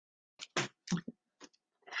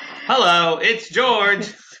Hello, it's George.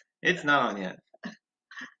 It's not on yet.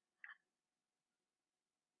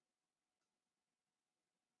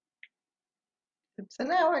 It's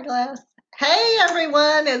an hourglass. Hey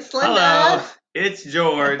everyone, it's Hello, Linda. it's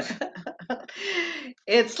George.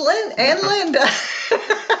 It's Lynn and Linda.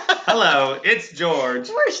 Hello, it's George.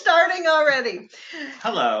 We're starting already.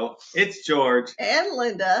 Hello, it's George. And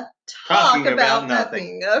Linda Talking about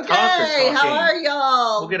nothing. Okay, how talking. are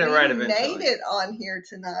y'all? We'll get it right eventually. We made it on here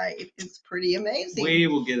tonight. It's pretty amazing. We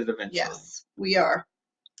will get it eventually. Yes, we are.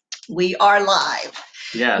 We are live.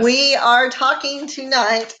 Yes. We are talking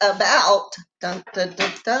tonight about dun, dun,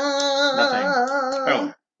 dun, dun. Nothing.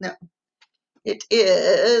 Oh. No. It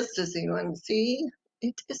is, does anyone see?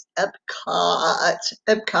 It is Epcot.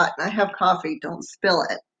 Epcot, and I have coffee. Don't spill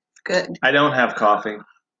it. Good. I don't have coffee.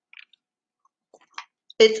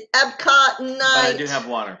 It's Epcot night. But I do have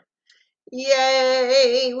water.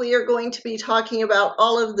 Yay! We are going to be talking about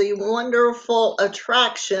all of the wonderful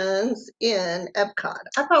attractions in Epcot.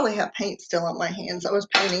 I probably have paint still on my hands. I was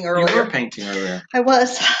painting earlier. You were painting earlier. I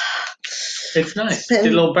was. It's nice. Did a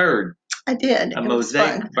little bird. I did. A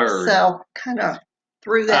mosaic bird. So kind of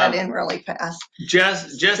threw that in really fast.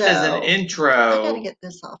 Just as an intro. I gotta get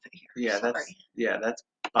this off of here. Yeah, that's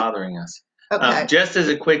bothering us. Okay. Just as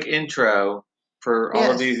a quick intro for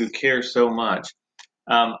all of you who care so much.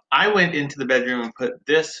 I went into the bedroom and put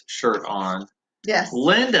this shirt on. Yes.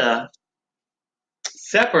 Linda,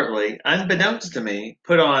 separately, unbeknownst to me,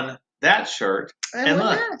 put on that shirt. And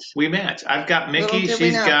look, we match. I've got Mickey.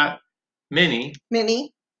 She's got Minnie.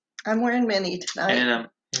 Minnie. I'm wearing Minnie tonight. And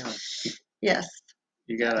yes.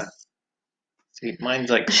 You gotta see. Mine's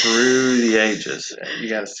like through the ages. You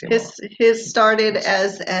gotta see. His started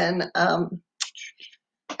as an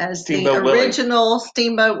as Steamboat the original Willie.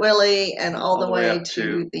 Steamboat Willie, and all the way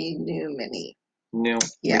to the new Minnie.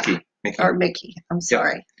 Mickey. Or Mickey. I'm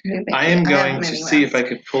sorry. Yep. I am going to see if I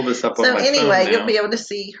could pull this up on my phone. So anyway, you'll be able to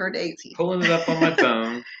see her Daisy. Pulling it up on my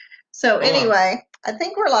phone. So anyway, I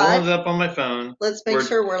think we're live. Pulling it up on my phone. Let's make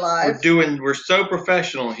sure we're live. We're so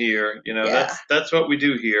professional here. You know, that's what we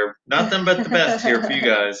do here. Nothing but the best here for you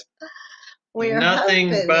guys. We are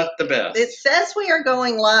nothing but the best. It says we are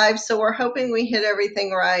going live, so we're hoping we hit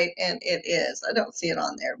everything right, and it is. I don't see it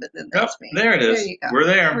on there, but then that's me. There it is. There you go. We're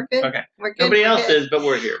there. We're good. Okay. We're good. Nobody else is, but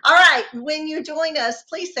we're here. All right. When you join us,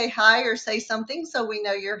 please say hi or say something so we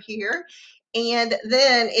know you're here. And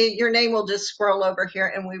then your name will just scroll over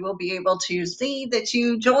here and we will be able to see that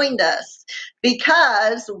you joined us,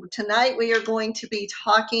 because tonight we are going to be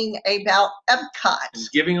talking about Epcot. And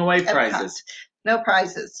giving away prizes. No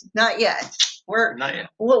prizes. Not yet. Not yet.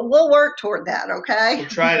 We'll work toward that, okay? We'll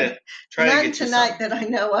try to None get tonight that I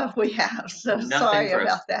know of we have, so sorry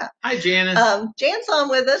about that. Hi, Janice. Jan's on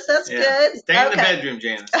with us. That's good. Stay in the bedroom,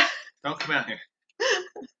 Janice. Don't come out here.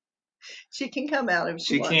 She can come out if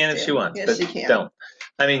she wants. She can if she wants, yes, but she can. Don't.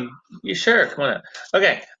 I mean, you sure? Come on out.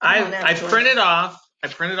 Okay, I printed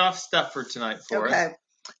off stuff for tonight for us.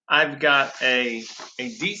 I've got a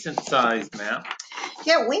decent sized map.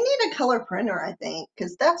 Yeah, we need a color printer, I think,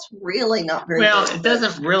 because that's really not very well. good. It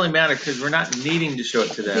doesn't really matter because we're not needing to show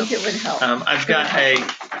it to them. I think it would help. I've got a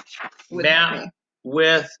map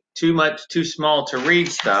with too small to read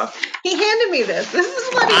stuff. He handed me this. This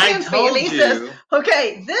is what he hands me, and he says,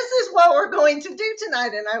 "Okay, this is what we're going to do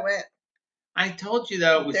tonight." And I went, I told you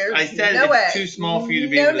though. I said it's too small for you to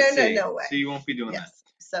be able to see. No way. So you won't be doing that.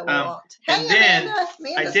 So we won't. And then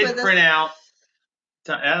I did print out.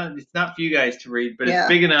 It's not for you guys to read, but it's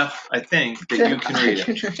big enough, I think, that you can read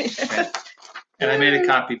it. Okay. And I made a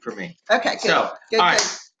copy for me. Okay, good. So, good.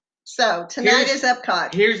 So tonight is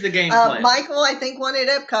Epcot. Here's the game plan. Michael, I think, wanted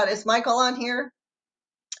Epcot. Is Michael on here?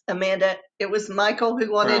 Amanda, it was Michael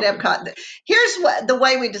who wanted Epcot. Here's the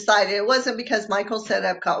way we decided. It wasn't because Michael said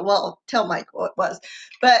Epcot. Well, tell Michael it was.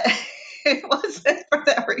 But it wasn't for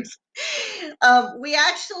that reason. We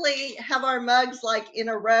actually have our mugs like in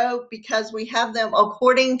a row because we have them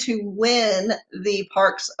according to when the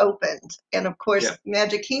parks opened. And of course,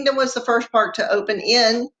 Magic Kingdom was the first park to open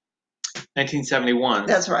in 1971.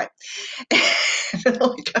 That's right.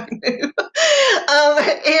 Like I knew.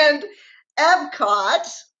 And Epcot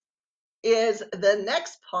is the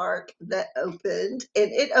next park that opened,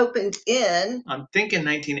 and it opened in, I'm thinking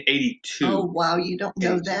 1982. Oh wow, you don't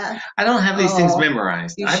know that. I don't have these things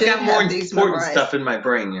memorized. You I've should got more have these important memorized. stuff in my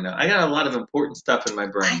brain, you know. I got a lot of important stuff in my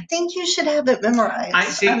brain. I think you should have it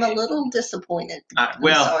memorized. I'm a little disappointed.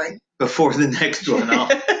 Well, sorry. Before the next one,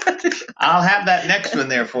 I'll have that next one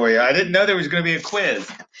there for you. I didn't know there was going to be a quiz.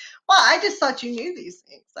 Well, I just thought you knew these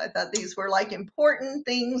things. I thought these were like important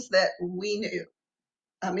things that we knew.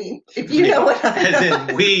 I mean, if you know what I As know.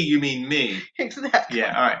 in we, you mean me. Exactly.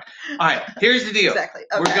 Yeah, all right. All right, here's the deal. Exactly.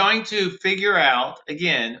 Okay. We're going to figure out,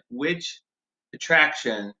 again, which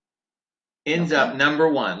attraction ends up number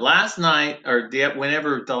one. Last night, or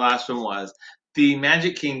whenever the last one was, the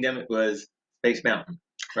Magic Kingdom, it was Space Mountain,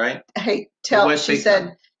 right? Hey,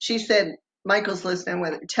 she said, Michael's listening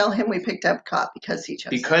with it. Tell him we picked up Epcot because he chose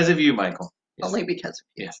Because of you, Michael. Yes. Only because of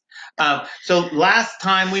you. Yes. So last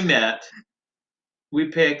time we met, we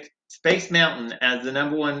picked Space Mountain as the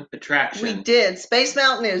number one attraction. We did. Space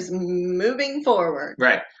Mountain is moving forward.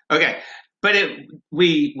 Right. Okay. But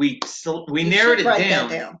we narrowed it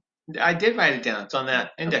down. I did write it down. It's on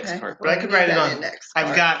that index card. But I could write it on index card.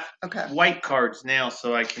 I've got white cards now,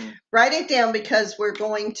 so I can write it down because we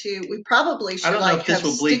probably should have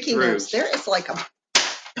sticky notes. There is like a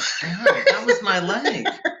that was my leg.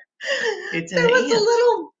 It's an there was ant. A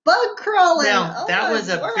little bug crawling. Now, that was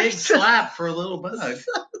a big slap for a little bug.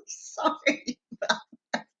 Sorry about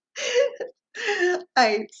that.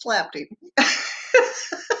 I slapped him.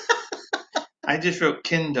 I just wrote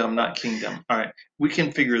kingdom, not kingdom. All right. We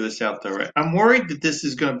can figure this out, though, right? I'm worried that this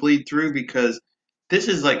is going to bleed through because this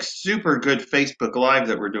is like super good Facebook Live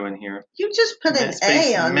that we're doing here. You just put an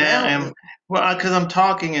A on that. Well, because I'm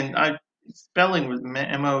talking and spelling was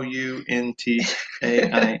Mountain.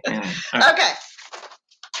 Right. Okay.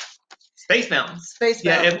 Space Mountain. Space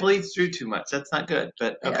Mountain. Yeah, it bleeds through too much. That's not good,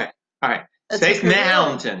 but okay. All right. Space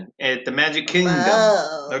Mountain at the Magic Kingdom.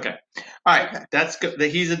 Wow. Okay. All right. Okay. That's good.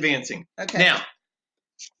 He's advancing. Okay. Now,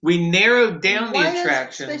 we narrowed down the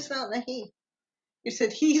attraction. Space Mountain a he? You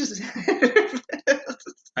said he's.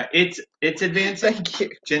 It's advancing. Thank you.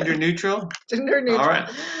 Gender neutral. Gender neutral. All right.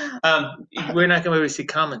 We're not going to be able to see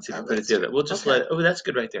comments if you put it together. We'll just let. Oh, that's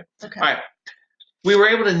good right there. Okay. All right. We were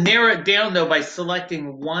able to narrow it down though by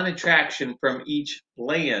selecting one attraction from each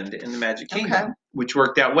land in the Magic Kingdom, which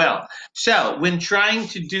worked out well. So when trying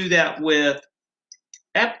to do that with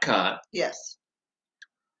Epcot, yes.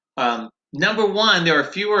 Number one, there are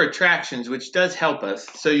fewer attractions, which does help us.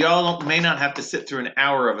 So y'all may not have to sit through an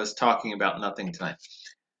hour of us talking about nothing tonight.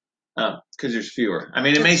 Because there's fewer. I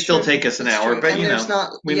mean, it may still take us an hour, but you know,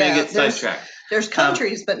 we may get sidetracked. There's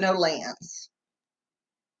countries, but no lands.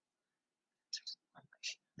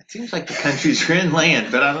 It seems like the countries are in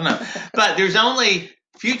land, but I don't know. But there's only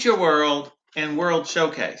Future World and World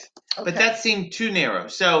Showcase. Okay. But that seemed too narrow.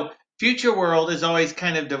 So Future World is always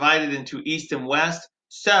kind of divided into East and West.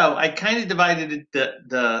 So I kind of divided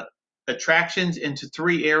the attractions into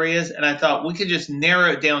 3 areas, and I thought we could just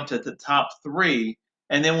narrow it down to the top 3,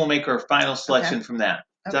 and then we'll make our final selection from that.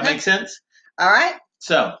 Does that make sense? All right.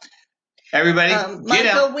 So everybody,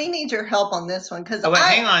 Michael, we need your help on this one because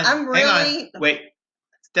hang on. Wait.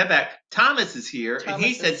 Step back. Thomas is here, and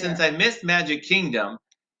he said, since I missed Magic Kingdom,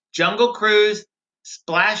 Jungle Cruise,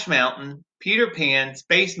 Splash Mountain, Peter Pan,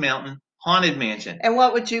 Space Mountain, Haunted Mansion. And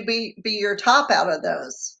what would you be your top out of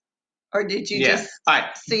those? Or did you just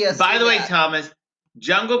see us? By the way, Thomas,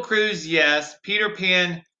 Jungle Cruise, yes. Peter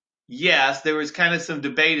Pan, yes. There was kind of some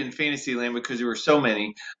debate in Fantasyland because there were so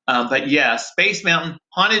many. But yes, Space Mountain,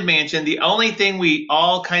 Haunted Mansion. The only thing we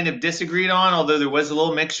all kind of disagreed on, although there was a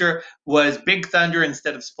little mixture, was Big Thunder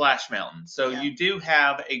instead of Splash Mountain. So you do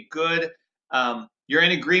have a good, you're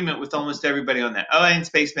in agreement with almost everybody on that. Oh, and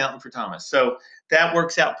Space Mountain for Thomas. So that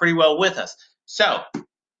works out pretty well with us. So,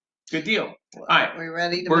 good deal. All right. We're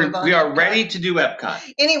ready to move on. We are ready to do Epcot.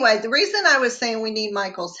 Anyway, the reason I was saying we need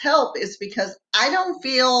Michael's help is because I don't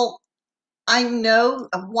feel I know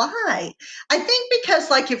why. I think because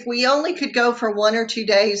like if we only could go for 1 or 2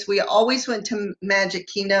 days, we always went to Magic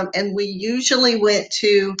Kingdom and we usually went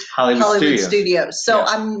to Hollywood Studios. So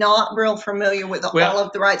I'm not real familiar with all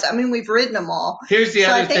of the rides. I mean, we've ridden them all. Here's the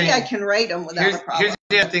other thing. I think I can rate them without a problem. Here's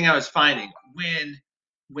the other thing I was finding. When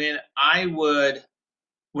I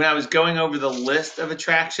was going over the list of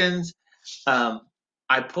attractions,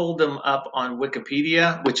 I pulled them up on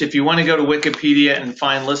Wikipedia, which if you want to go to Wikipedia and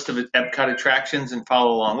find list of Epcot attractions and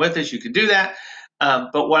follow along with us, you could do that.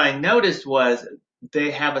 But what I noticed was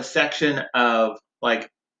they have a section of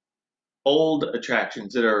like old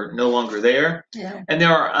attractions that are no longer there. Yeah. And there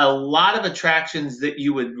are a lot of attractions that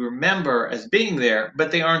you would remember as being there,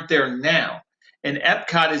 but they aren't there now. And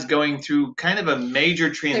Epcot is going through kind of a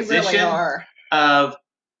major transition of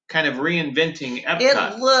kind of reinventing Epcot.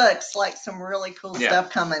 It looks like some really cool stuff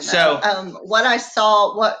coming. So what I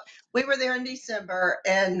saw, we were there in December,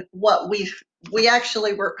 and what we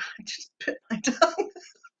actually were. I just bit my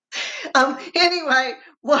tongue. Anyway,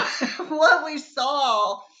 what we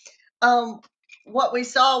saw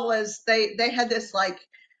was they had this like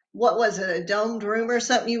what was it, a domed room or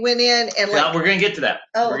something you went in? And No, we're going to get to that.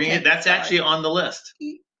 Oh, we're gonna get, that's actually on the list.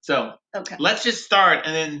 So let's just start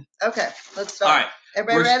and then. Okay, let's start. All right.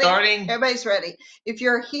 Everybody ready? Everybody's ready. If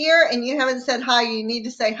you're here and you haven't said hi, you need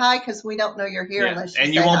to say hi because we don't know you're here unless you say hi.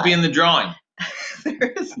 And you won't be in the drawing.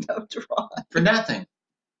 There is no drawing. For nothing.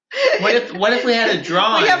 What if we had a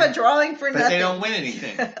drawing? We have a drawing for nothing. But they don't win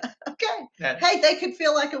anything. Okay. Hey, they could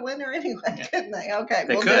feel like a winner anyway, couldn't they? Okay,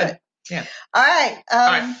 they we'll could. do it. Yeah. All right. All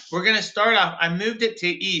right. We're going to start off. I moved it to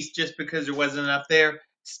east just because there wasn't enough there.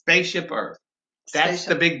 Spaceship Earth. That's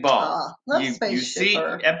the big ball. You see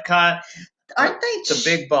Earth. Epcot. Aren't they? The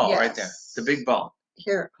big ball right there. The big ball.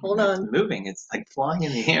 Here, hold on. It's moving. It's like flying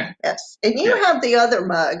in the air. Yes. And you have the other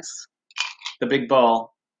mugs. The big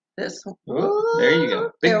ball. This one. Ooh, there you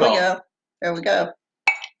go. Big ball. There we go.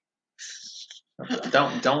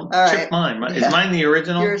 Don't chip mine. Is mine the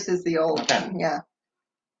original? Yours is the old one. Yeah.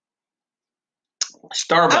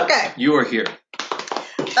 Starbucks. Okay. You are here.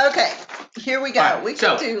 Okay. Here we go. Right, we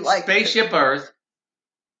can do like Spaceship Earth.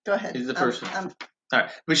 Go ahead. Is the first one. All right.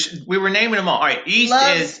 We were naming them all. All right. East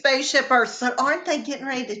is Spaceship Earth. So aren't they getting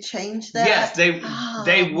ready to change that? Yes, they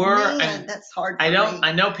were. Man, and that's hard for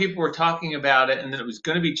I know people were talking about it and that it was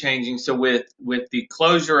going to be changing. So with the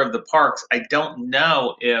closure of the parks, I don't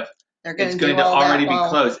know if it's going to already be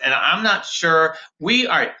closed. And I'm not sure. All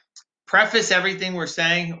right. Preface everything we're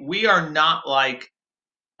saying. We are not like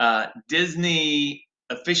Disney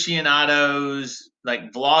aficionados,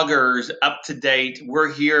 like vloggers, up to date.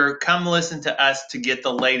 We're here. Come listen to us to get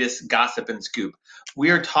the latest gossip and scoop. We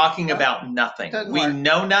are talking about nothing. We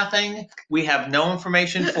know nothing. We have no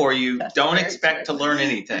information for you. Don't expect to learn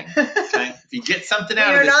anything. Okay? If you get something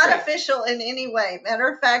out of this, we are not official in any way. Matter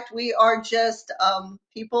of fact, we are just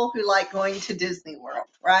people who like going to Disney World,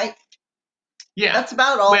 right? Yeah, that's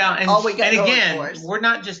about all. All we got. And again, we're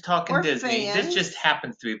not just talking Disney. Fans. This just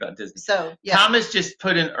happens to be about Disney. So Thomas just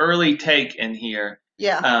put an early take in here.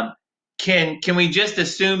 Yeah. Can we just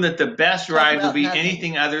assume that the best ride will be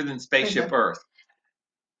anything other than Spaceship Earth?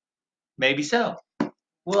 Maybe so.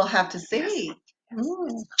 We'll have to see.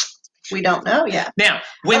 Yes. We don't know yet. Now,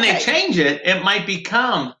 when they change it, it might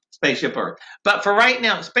become Spaceship Earth. But for right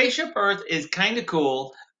now, Spaceship Earth is kind of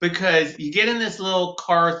cool. Because you get in this little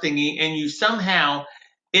car thingy and you somehow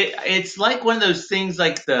it's like one of those things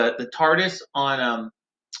like the TARDIS on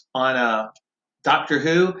Doctor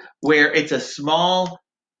Who, where it's a small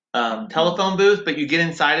telephone booth, but you get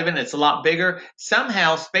inside of it and it's a lot bigger.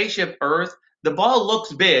 Somehow Spaceship Earth, the ball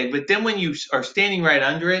looks big, but then when you are standing right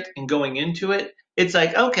under it and going into it, it's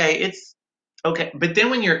like okay, but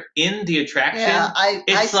then when you're in the attraction, I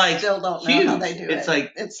like still don't know huge. How they do it.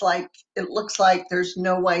 It's like it looks like there's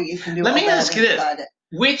no way you can do. Let me ask you this: it.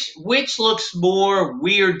 which looks more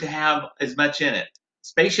weird to have as much in it,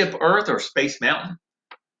 Spaceship Earth or Space Mountain?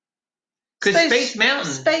 Because Space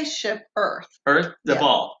Mountain, Spaceship Earth, the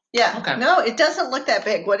ball. Yeah. Okay. No, it doesn't look that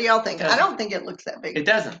big. What do y'all think? I don't think it looks that big. It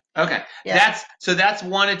doesn't. Okay. Yeah. That's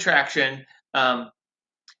one attraction. A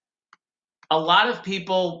lot of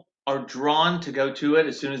people are drawn to go to it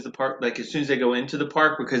as soon as the park, like as soon as they go into the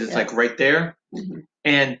park, because it's like right there. Mm-hmm.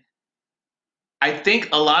 And I think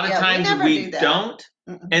a lot of times we don't,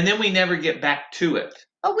 and then we never get back to it.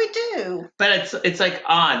 Oh, we do. But it's like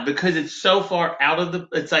odd because it's so far out of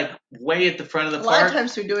it's like way at the front of the park. A lot of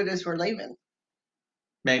times we do it as we're leaving.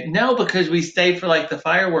 Maybe. No, because we stay for like the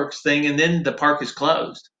fireworks thing and then the park is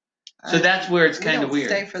closed. So that's where it's kind of weird.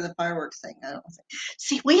 Stay for the fireworks thing. I don't think.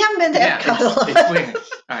 See, we haven't been to Epcot. It's weird. All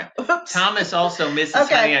right. Oops. Thomas also misses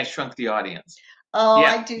Honey, I Shrunk the Audience. Oh,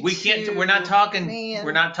 yeah, I do. We can't. We're not talking. Man.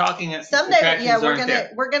 We're not talking. Someday, yeah,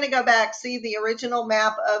 we're gonna go back, see the original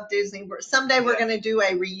map of Disney. Someday we're gonna do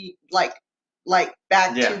a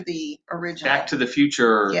back to the original. Back to the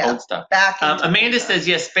Future old stuff. Amanda says,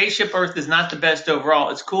 yes, Spaceship Earth is not the best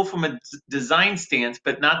overall. It's cool from a design stance,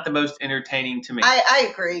 but not the most entertaining to me. I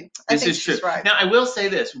agree. This is true. Right. Now, I will say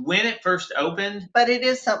this. When it first opened. But it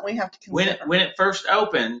is something we have to consider. When it first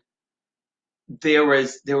opened, there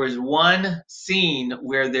was one scene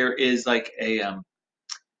where there is like a,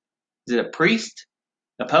 is it a priest?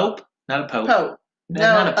 A pope? Not a pope. Pope.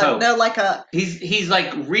 No, not a pope. No, like a. He's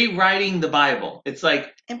like rewriting the Bible. It's like.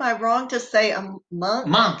 Am I wrong to say a monk?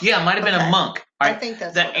 Monk, yeah, it might have been a monk. Right? I think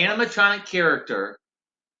that's the animatronic character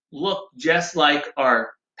looked just like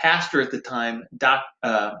our pastor at the time,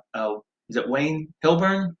 is it Wayne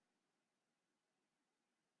Hilburn?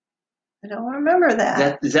 I don't remember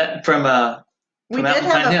that. Is that from We did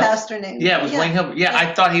have a pastor named. Yeah, it was Wayne Hilburn. Yeah,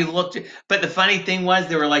 I thought he looked. But the funny thing was,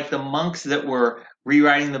 there were like the monks that were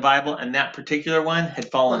rewriting the Bible, and that particular one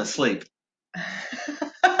had fallen asleep.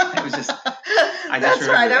 It was just. That's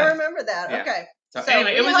right. I remember that. Yeah. Okay. So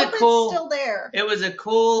anyway, it was a cool. It's still there. It was a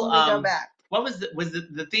cool. When we go back. What was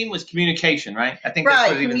the theme was communication, right? I think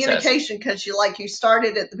that's what it even says. Communication, because you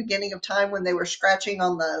started at the beginning of time when they were scratching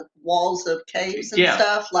on the walls of caves and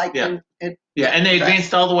stuff. And they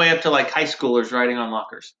advanced all the way up to like high schoolers writing on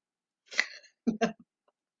lockers.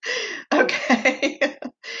 Okay.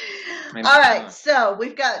 All right, so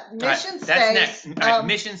we've got mission space. That's next. All right,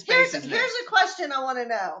 mission space is next. Here's a question I want to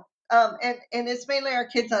know, and it's mainly our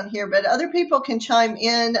kids on here, but other people can chime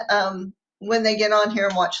in when they get on here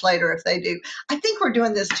and watch later if they do. I think we're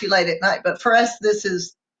doing this too late at night, but for us, this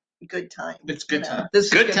is good time. It's good time. This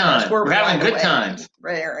is good time. We're having good times.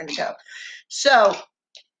 Raring to go. So,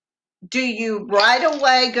 do you right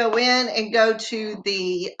away go in and go to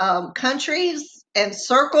the countries and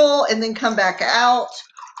circle and then come back out?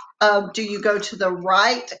 Do you go to the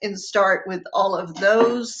right and start with all of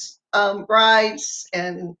those rides?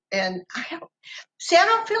 And I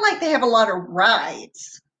don't feel like they have a lot of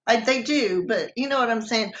rides. They do, but you know what I'm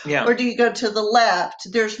saying? Yeah. Or do you go to the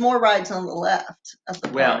left? There's more rides on the left of the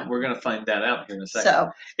park. Well, we're going to find that out here in a second.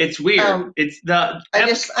 So it's weird. It's the I'm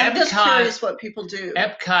just curious what people do.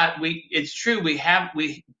 Epcot, it's true.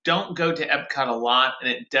 We don't go to Epcot a lot,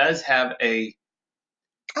 and it does have a.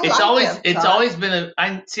 It's always been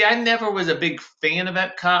I never was a big fan of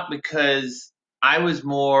Epcot because I was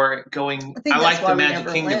more going. I like the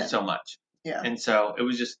Magic Kingdom so much. Yeah. And so it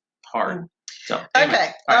was just hard. So anyway,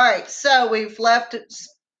 okay, all right. So we've left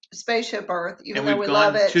Spaceship Earth, even though we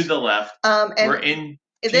love it. To the left. And we're in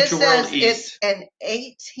this Future World says East. It's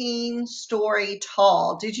an 18-story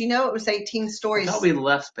tall. Did you know it was 18 stories? I thought we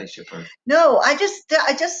left Spaceship Earth. No, I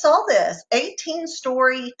just saw this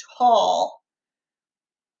 18-story tall.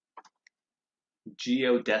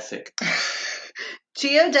 Geodesic.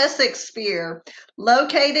 Geodesic sphere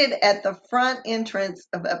located at the front entrance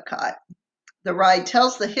of Epcot. The ride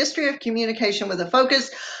tells the history of communication with a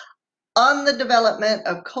focus on the development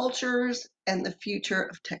of cultures and the future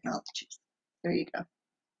of technologies. There you go.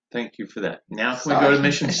 Thank you for that. Now can we go to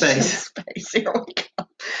Mission Space? Here we go. All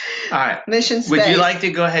right. Mission Space. Would you like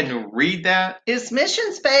to go ahead and read that? Is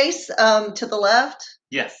Mission Space to the left?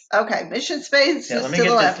 Yes. Okay. Mission Space is let me to get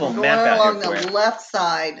the left. This little We're map going out along here the left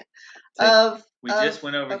side of. We just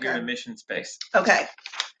went over here to Mission Space. Okay.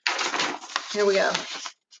 Here we go.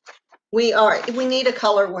 We need a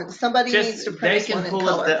color one. Somebody needs to print one in color. They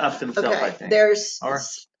can pull it up themselves, okay. I think. There's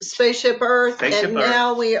Spaceship Earth, and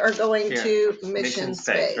now we are going to Mission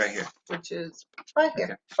Space, right here. which is right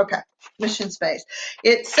here. Okay. Mission Space.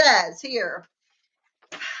 It says here.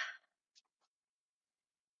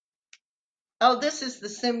 Oh, this is the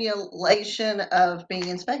simulation of being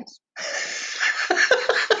in space.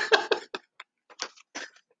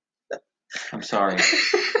 I'm sorry.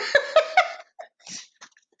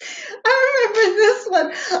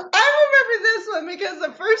 I remember this one because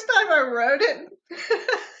the first time I wrote it,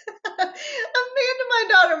 Amanda, my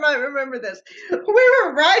daughter, might remember this. We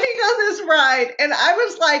were riding on this ride, and I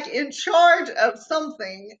was like in charge of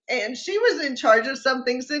something, and she was in charge of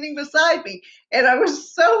something sitting beside me, and I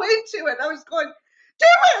was so into it. I was going, do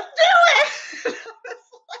it! And I was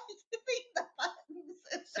like hitting the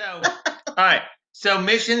buttons. So, all right. So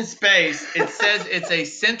Mission Space, it says it's a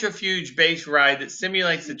centrifuge-based ride that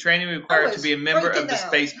simulates the training required to be a member of the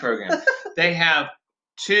space program. They have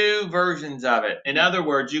 2 versions of it. In other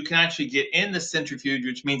words, you can actually get in the centrifuge,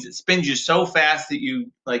 which means it spins you so fast that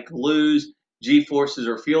you lose G-forces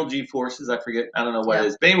or feel G-forces. I forget. I don't know what it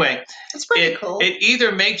is. But anyway, it's pretty cool. It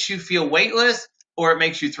either makes you feel weightless or it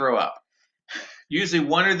makes you throw up. Usually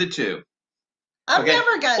one or the two. I've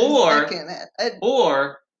never gotten sick in it.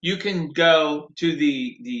 Or you can go to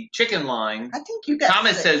the chicken line. I think you got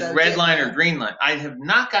Thomas sick, says red line or green line. I have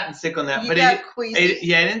not gotten sick on that, but it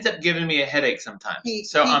ends up giving me a headache sometimes. He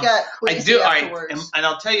got queasy afterwards. And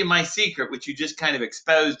I'll tell you my secret, which you just kind of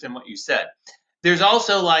exposed in what you said. There's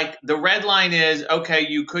also the red line is, okay,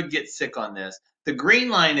 you could get sick on this. The green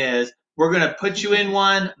line is, we're going to put you in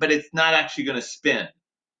one, but it's not actually going to spin.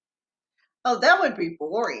 Oh, that would be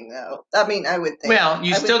boring, though. I mean, I would think. Well,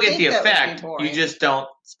 you still get the effect. You just don't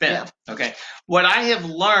spin. Yeah. Okay. What I have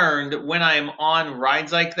learned when I'm on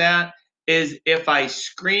rides like that is if I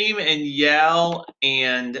scream and yell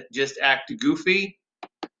and just act goofy,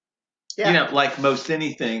 like most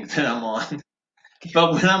anything that I'm on.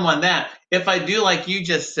 But when I'm on that, if I do like you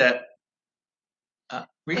just said,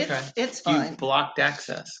 retry. It's fine. You blocked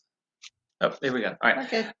access. Oh, there we go. All right.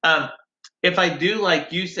 Okay. If I do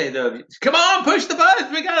like you say, though, come on, push the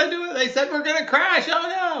buttons, we got to do it. They said we're going to crash.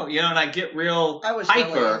 Oh, no. And I get real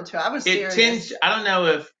hyper. Really into it. I was serious. I don't know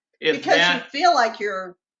if because you feel like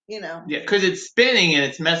you're, Yeah, because it's spinning and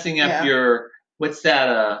it's messing up your what's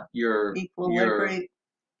that? Your equilibrium.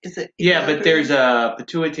 Is it? Yeah, but there's a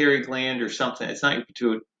pituitary gland or something. It's not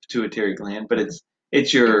your pituitary gland, but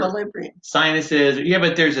it's your equilibrium. Sinuses. Yeah,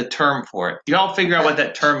 but there's a term for it. You all figure out what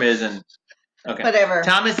that term is, and okay. Whatever.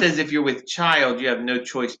 Thomas says if you're with child, you have no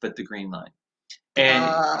choice but the green line. And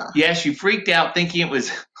yes, you freaked out thinking it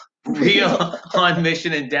was real on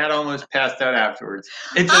Mission, and Dad almost passed out afterwards.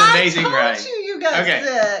 It's an amazing ride. I told you got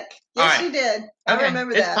sick. Yes, you did. I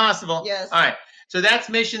remember that. It's possible. Yes. All right. So that's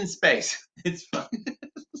Mission Space. It's fun.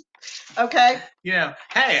 Okay. You know,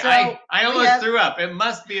 hey, so I almost threw up. It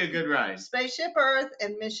must be a good ride. Spaceship Earth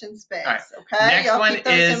and Mission Space. All right. Okay. Next y'all one keep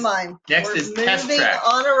those in mind. Next is Test Track. Moving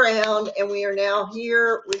on around, and we are now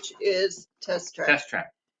here, which is Test Track. Test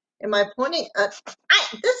Track. Am I pointing?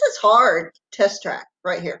 This is hard. Test Track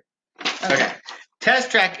right here. Okay.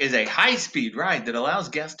 Test Track is a high-speed ride that allows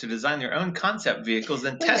guests to design their own concept vehicles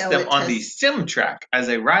and test them on the sim track as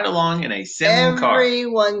they ride along in a sim car.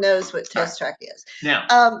 Everyone knows what Test Track is.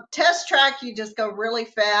 Now, Test Track, you just go really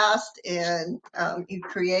fast and you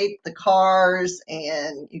create the cars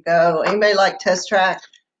and you go. Anybody like Test Track?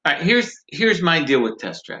 All right, here's my deal with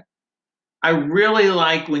Test Track. I really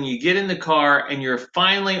like when you get in the car and you're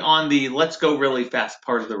finally on the let's go really fast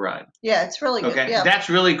part of the ride. Yeah, it's really good. Okay, yeah. That's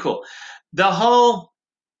really cool.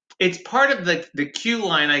 It's part of the queue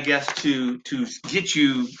line, I guess, to get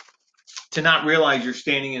you to not realize you're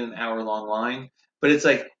standing in an hour-long line. But it's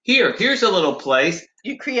like, here's a little place.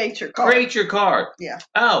 You create your car. Create your car. Yeah.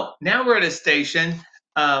 Oh, now we're at a station.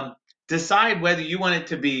 Decide whether you want it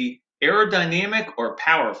to be aerodynamic or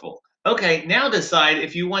powerful. Okay, now decide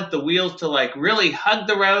if you want the wheels to like really hug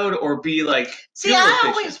the road or be like fuel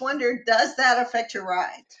efficient. Always wondered, does that affect your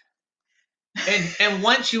ride? And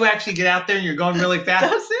once you actually get out there and you're going really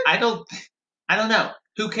fast, I don't know.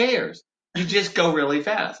 Who cares? You just go really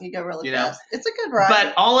fast. You go really fast. It's a good ride.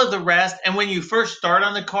 But all of the rest, and when you first start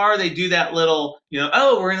on the car, they do that little,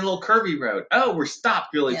 oh, we're in a little curvy road. Oh, we're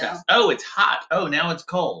stopped really fast. Oh, it's hot. Oh, now it's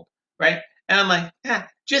cold. Right? And I'm like,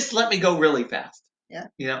 just let me go really fast.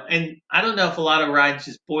 Yeah. And I don't know if a lot of rides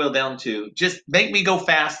just boil down to just make me go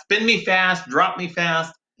fast, spin me fast, drop me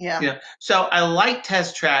fast. Yeah. So I like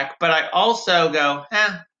Test Track, but I also go,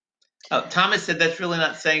 Oh, Thomas said that's really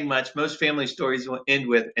not saying much. Most family stories will end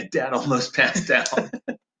with, and Dad almost passed out.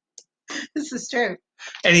 This is true.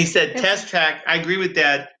 And he said, Test Track, I agree with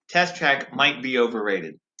Dad, Test Track might be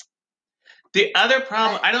overrated. The other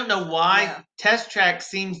problem, I don't know why, Test Track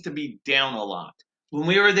seems to be down a lot. When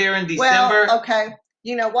we were there in December. Well, okay.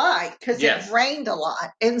 You know why? Because it rained a lot.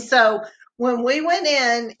 And so when we went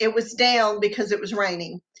in, it was down because it was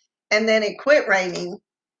raining. And then it quit raining.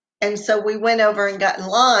 And so we went over and got in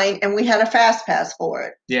line, and we had a fast pass for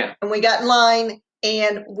it. Yeah. And we got in line,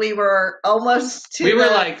 and we were almost to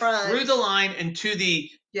the front. Through the line and to the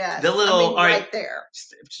little, all right there.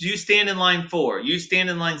 You stand in line 4. You stand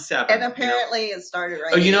in line 7. And apparently it started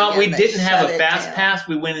raining. Oh, you know what? We didn't have a fast pass.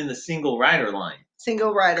 We went in the single rider line.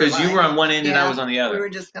 Single rider line. Because you were on one end and I was on the other. We were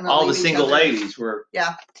just going to all the single ladies were.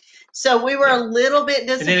 Yeah. So we were a little bit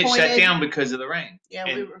disappointed. And then it shut down because of the rain. Yeah,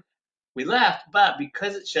 and we left, but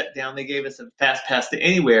because it shut down, they gave us a fast pass to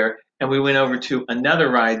anywhere, and we went over to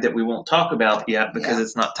another ride that we won't talk about yet because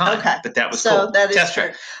it's not time. Okay. But that was cool. So that is Test true.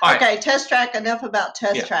 Track. All okay, right. Test Track. Enough about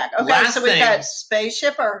Test Track. Okay, Last so we've got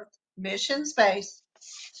Spaceship Earth, Mission Space,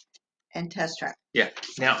 and Test Track. Yeah.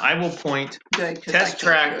 Now I will point. Good. Test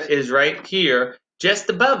Track is right here. Just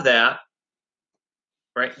above that,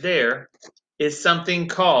 right there, is something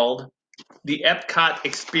called the Epcot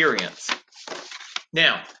Experience.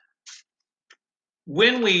 Now,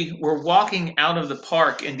 when we were walking out of the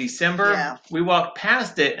park in December, we walked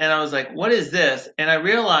past it, and I was like, what is this? And I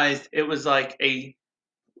realized it was like a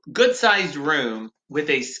good-sized room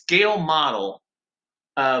with a scale model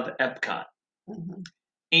of Epcot. Mm-hmm.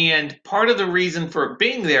 And part of the reason for it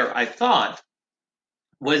being there, I thought,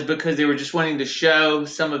 was because they were just wanting to show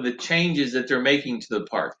some of the changes that they're making to the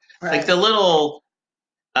park. Right. Like the little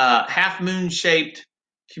half-moon-shaped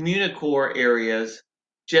communicore areas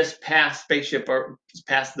just past Spaceship or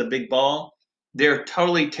past the big ball, they're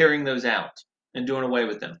totally tearing those out and doing away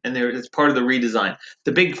with them. And it's part of the redesign.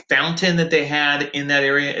 The big fountain that they had in that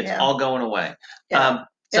area, it's all going away. Yeah.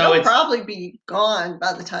 So it'll probably be gone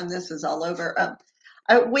by the time this is all over.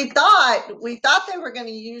 We thought they were going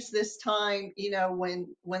to use this time,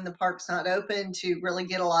 when the park's not open, to really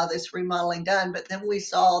get a lot of this remodeling done. But then we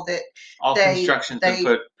saw that they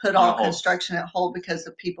put all construction at hold because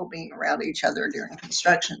of people being around each other during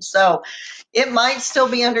construction. So it might still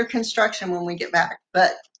be under construction when we get back.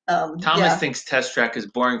 But Thomas thinks Test Track is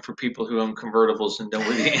boring for people who own convertibles and know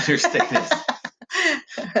where the interstate is.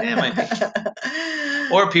 Yeah, it might be.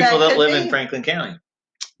 Or people that could live be. in Franklin County.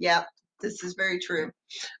 Yeah, this is very true.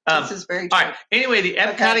 This is very true. All right. Anyway, the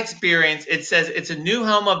Epcot experience, it says it's a new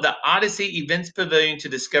home of the Odyssey Events Pavilion to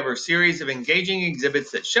discover a series of engaging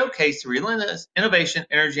exhibits that showcase the relentless innovation,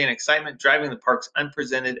 energy, and excitement driving the park's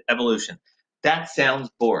unprecedented evolution. That sounds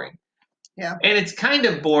boring. Yeah. And it's kind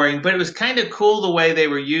of boring, but it was kind of cool the way they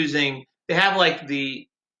were using. They have like the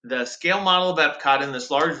scale model of Epcot in this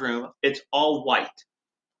large room. It's all white.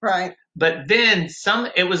 Right. But then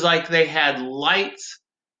it was like they had lights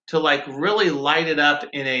to like really light it up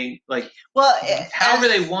in a however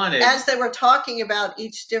they wanted. As they were talking about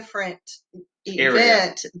each different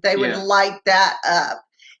event, they would light that up.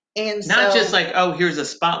 And not just like, oh, here's a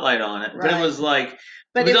spotlight on it, but it was like,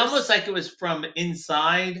 it was almost like it was from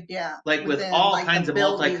inside, like with all kinds of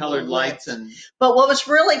multicolored lights. But what was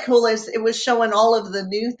really cool is it was showing all of the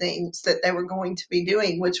new things that they were going to be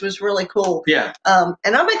doing, which was really cool. Yeah. And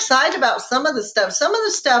I'm excited about some of the stuff. Some of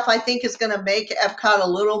the stuff I think is going to make Epcot a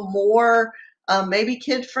little more maybe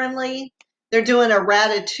kid friendly. They're doing a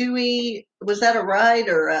Ratatouille. Was that a ride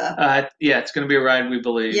or a? Yeah, it's going to be a ride, we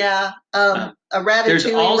believe. Yeah, a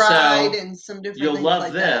Ratatouille ride and some different things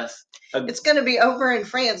like this. It's going to be over in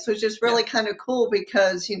France, which is really kind of cool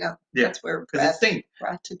because, that's where Ratatouille.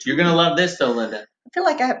 Ratatouille. You're going to love this though, Linda. I feel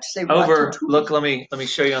like I have to say over. Ratatouille. Look, let me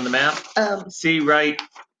show you on the map. See right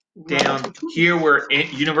down here where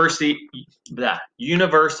Universe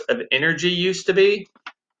of Energy used to be.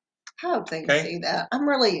 I hope they can see that. I'm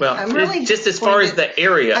really just as far as the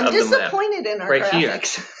area of the map. I'm disappointed in our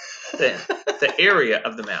graphics. Here, the area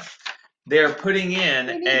of the map. They're putting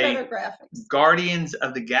in a Guardians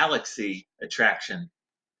of the Galaxy attraction.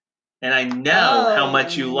 And I know how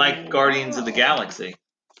much you like Guardians of the Galaxy.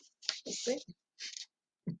 Let's see.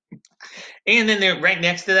 And then they're right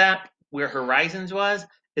next to that, where Horizons was,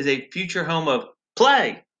 is a future home of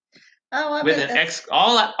Play. Oh, with an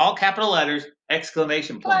all capital letters,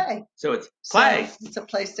 exclamation point. Play. So it's Play. So it's a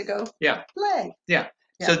place to go. Yeah. Play. Yeah.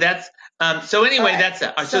 So that's so anyway, that's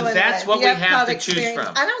it. So that's what we have to choose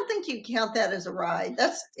from. I don't think you count that as a ride.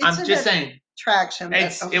 I'm just saying attraction.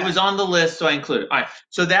 It was on the list, so I included. All right.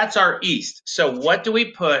 So that's our East. So what do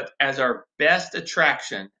we put as our best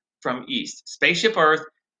attraction from East? Spaceship Earth,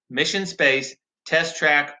 Mission Space, Test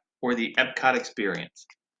Track, or the Epcot Experience?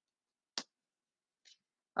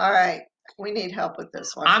 All right. We need help with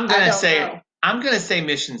this one. I'm gonna say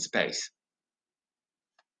Mission Space.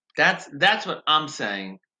 That's what I'm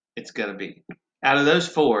saying it's gonna be. Out of those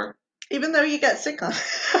four. Even though you got sick on it.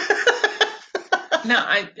 No,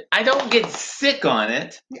 I don't get sick on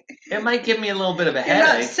it. It might give me a little bit of a headache.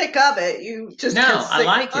 You're not sick of it. You just get sick I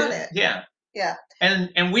like on it. Yeah. Yeah.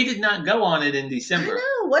 And we did not go on it in December. I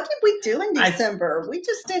know. What did we do in December? We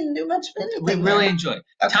just didn't do much of anything. We really enjoyed it.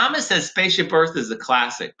 Okay. Thomas says Spaceship Earth is a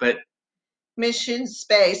classic, but Mission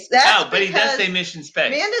Space. But he does say Mission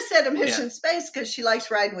Space. Amanda said a Mission Space because she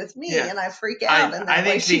likes riding with me, and I freak out. I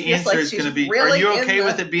think the answer is going to be, are you okay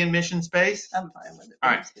with it being Mission Space? I'm fine with it.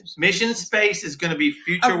 All right. Mission Space is going to be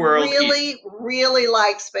Future World. I really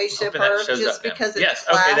like Spaceship Earth just because it's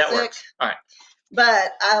classic. Okay, that works. All right.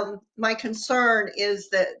 But my concern is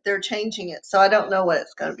that they're changing it, so I don't know what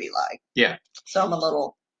it's going to be like. Yeah. So I'm a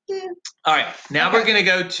little. All right. Now we're going to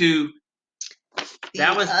go to.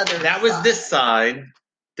 That was this side.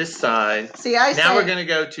 This side. See, now we're going to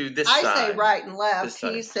go to this side. I say right and left.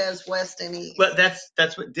 He says west and east. But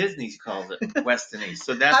that's what Disney calls it, west and east.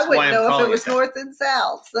 So that's why I'm calling it. I wouldn't know if it was north and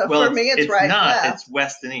south. So for me, it's right and left. It's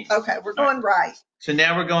west and east. Okay, we're going right. So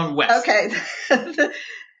now we're going west. Okay.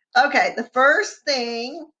 Okay, the first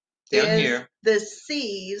thing down is here. The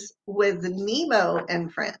seas with Nemo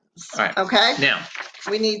and friends. All right. Okay. Now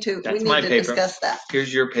we need to discuss that.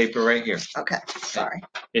 Here's your paper right here. Okay. Sorry.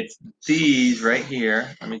 It's these right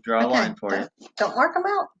here. Let me draw a line for you. Don't mark them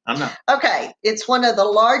out. I'm not. Okay. It's one of the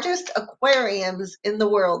largest aquariums in the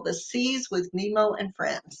world. The Seas with Nemo and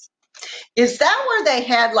Friends. Is that where they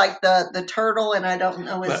had like the turtle and I don't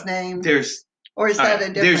know his name? Or is that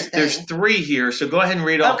a different thing? There's three here, so go ahead and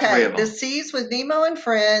read all three of them. The Seas with Nemo and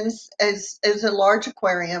Friends is a large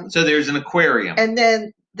aquarium. So there's an aquarium. And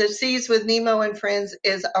then the Seas with Nemo and Friends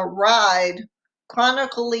is a ride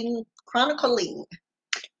chronicling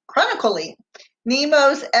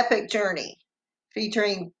Nemo's epic journey,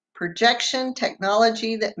 featuring projection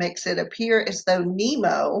technology that makes it appear as though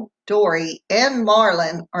Nemo, Dory, and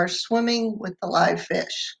Marlin are swimming with the live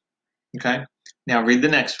fish. Okay. Now read the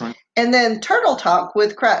next one. And then Turtle Talk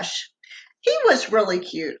with Crush. He was really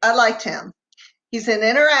cute. I liked him. He's an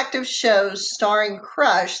interactive show starring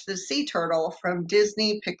Crush, the sea turtle from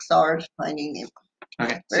Disney Pixar's Finding Nemo.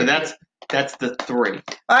 Okay, so that's the three.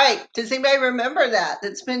 All right. Does anybody remember that?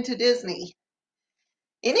 That's been to Disney.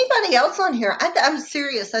 Anybody else on here? I'm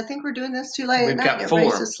serious. I think we're doing this too late We've at night. got And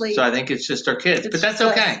everybody's 4, asleep. so I think it's just our kids. But that's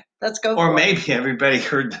okay. Let's go. Or maybe everybody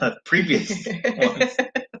heard the previous ones.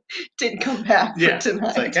 Didn't come back for tonight.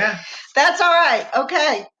 It's like, That's all right.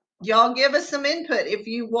 Okay, y'all give us some input. If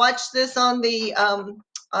you watch this on the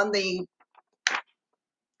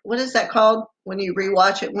what is that called when you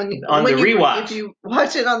rewatch it? Rewatch. If you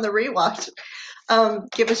watch it on the rewatch,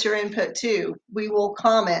 give us your input too. We will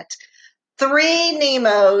comment. 3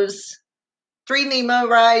 Nemo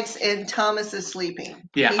rides, and Thomas is sleeping.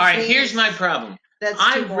 Yeah. All right. Here's my problem.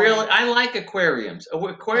 I like aquariums.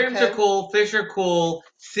 Aquariums are cool. Fish are cool.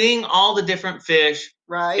 Seeing all the different fish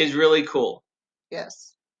is really cool.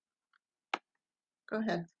 Yes. Go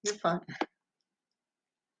ahead. You're fine.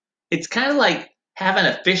 It's kind of like having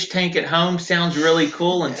a fish tank at home. Sounds really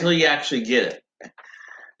cool until you actually get it.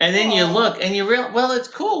 And then you look and you realize, well, it's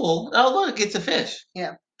cool. Oh, look, it's a fish.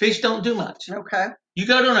 Yeah. Fish don't do much. Okay. You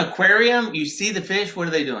go to an aquarium, you see the fish. What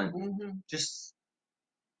are they doing? Mm-hmm. Just,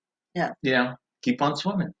 keep on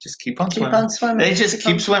swimming. Just keep on swimming. They just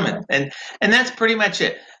keep swimming. And that's pretty much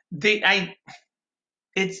it. To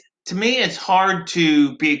me, it's hard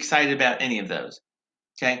to be excited about any of those.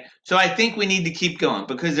 Okay. So I think we need to keep going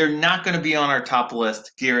because they're not going to be on our top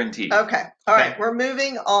list, guaranteed. Okay. All right. We're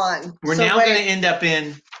moving on. We're now going to end up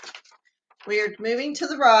in. We're moving to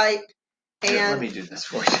the right. And let me do this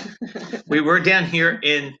for you. We were down here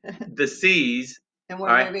in the seas. And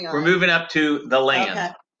we're moving on. We're moving up to the land. Okay.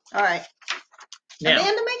 All right. Now,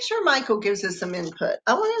 Amanda, make sure Michael gives us some input.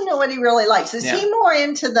 I want to know what he really likes. Is he more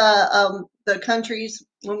into the countries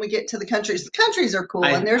when we get to the countries? The countries are cool,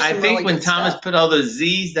 and there's some really good stuff. I think when Thomas put all those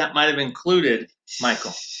Z's, that might have included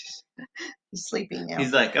Michael. He's sleeping now.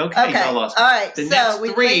 He's like, okay. All right. The next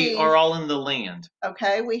 3 are all in the land.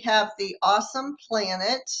 Okay. We have The Awesome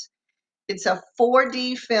Planet. It's a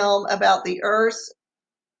 4D film about the Earth's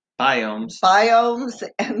biomes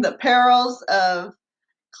and the perils of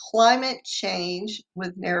climate change,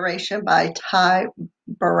 with narration by Ty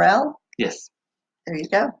Burrell. Yes. There you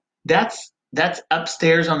go. That's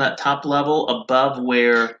upstairs on that top level above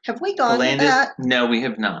where have we gone to that? No, we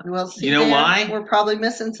have not. Well, see, you know why? We're probably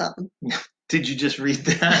missing something. Did you just read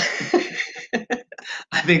that?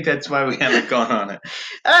 I think that's why we haven't gone on it.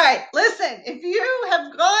 All right, listen, if you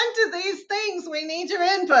have gone to these things, we need your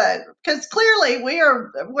input because clearly we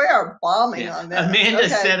are bombing on this. Amanda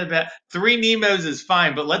said about 3 Nemos is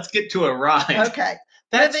fine, but let's get to a ride. Okay.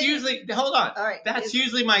 That's usually, hold on. All right. That's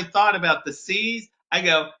usually my thought about the seas. I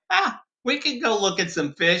go, we can go look at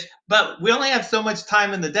some fish, but we only have so much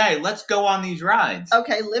time in the day. Let's go on these rides.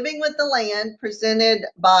 Okay, Living with the Land, presented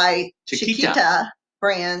by Chiquita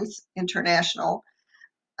Brands International.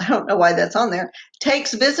 I don't know why that's on there.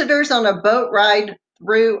 Takes visitors on a boat ride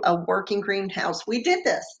through a working greenhouse. We did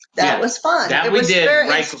this. That was fun. That we did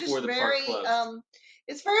right before the park closed.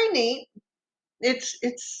 It's very neat. It's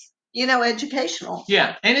educational.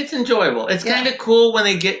 Yeah, and it's enjoyable. It's kind of cool when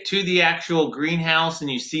they get to the actual greenhouse and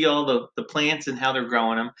you see all the plants and how they're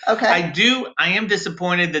growing them. Okay. I am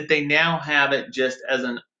disappointed that they now have it just as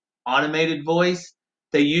an automated voice.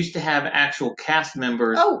 They used to have actual cast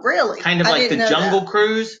members. Oh, really? Kind of like the Jungle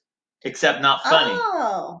Cruise, except not funny.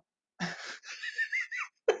 Oh.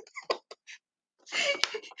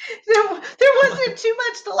 There wasn't too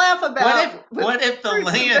much to laugh about. What if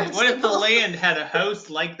the land had a host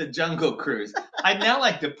like the Jungle Cruise? I'd now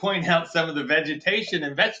like to point out some of the vegetation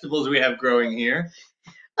and vegetables we have growing here.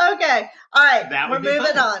 Okay. All right. We're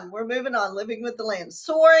moving on. We're moving on. Living with the Land.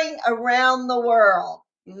 Soaring Around the World.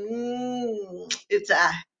 It's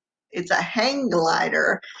a hang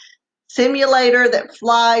glider simulator that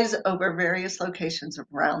flies over various locations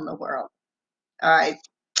around the world. All right.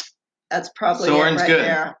 That's probably Soaring's it right good.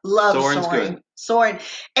 there. Love Soaring's soaring. Good. Soaring.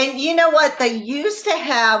 And you know what? They used to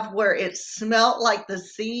have where it smelled like the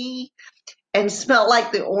sea and smelled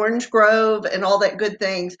like the orange grove and all that good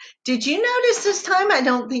things. Did you notice this time? I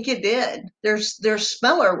don't think it did. Their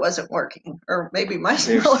smeller wasn't working, or maybe my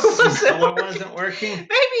smeller wasn't working. Maybe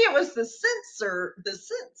it was the sensor. The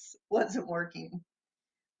sense wasn't working.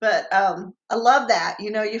 But I love that.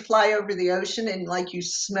 You fly over the ocean and like you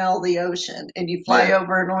smell the ocean, and you fly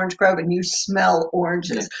over an orange grove and you smell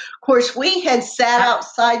oranges. Yeah. Of course, we had sat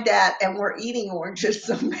outside that and we're eating oranges,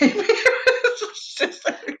 so maybe it was just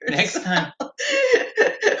next time.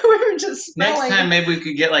 We were just smelling. Next time, maybe we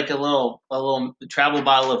could get like a little travel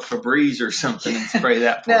bottle of Febreze or something and spray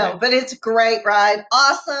that. No, but it's a great ride.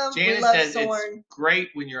 Awesome. Janice we love said soaring. It's great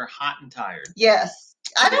when you're hot and tired. Yes.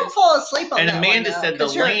 I don't fall asleep on that. And Amanda said the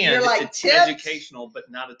land, like it's educational,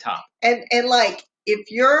 but not a top. And like,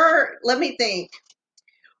 if you're, let me think,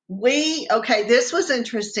 This was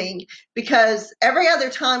interesting because every other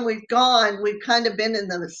time we've gone, we've kind of been in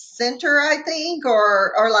the center, I think,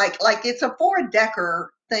 or like it's a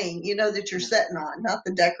four-decker thing, that you're sitting on, not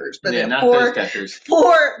the deckers, but yeah, not those deckers.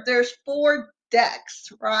 There's four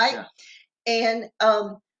decks, right? Yeah. And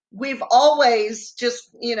we've always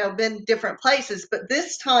just, been different places, but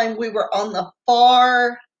this time we were on the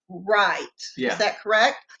far right. Yeah. Is that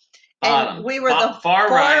correct? Bottom. And we were the far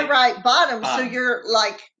right bottom. So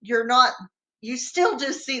you're not, you still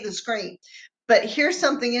just see the screen. But here's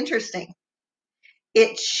something interesting.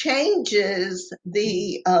 It changes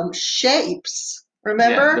the shapes.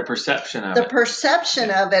 Remember? Yeah, the perception of it. The perception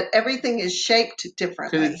of it. Everything is shaped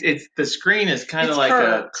differently. Because it's the screen is kind of like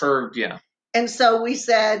curved. A curved, yeah. And so we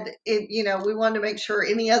said, we wanted to make sure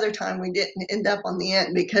any other time we didn't end up on the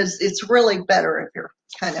end because it's really better if you're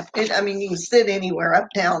kind of, you can sit anywhere, up,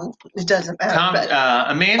 down, it doesn't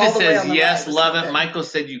matter. Amanda says, yes, love it. Michael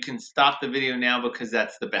said you can stop the video now because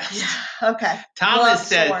that's the best. Yeah, okay. Thomas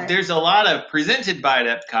said, there's a lot of presented by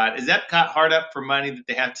Epcot. Is Epcot hard up for money that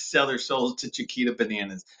they have to sell their souls to Chiquita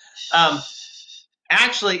Bananas?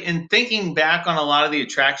 Actually, in thinking back on a lot of the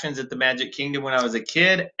attractions at the Magic Kingdom when I was a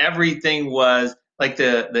kid, everything was like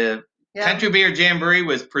the Country Beer Jamboree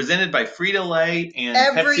was presented by Frito-Lay and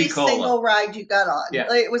Pepsi Cola. Every single ride you got on. Yeah.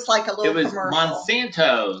 It was like a little commercial. It was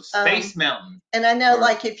Monsanto's, Space Mountain. And I know,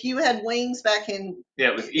 like, if you had wings back in...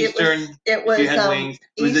 Yeah, it was Eastern. If you had wings.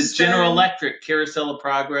 It was a General Electric Carousel of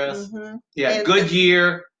Progress. Mm-hmm. Yeah, and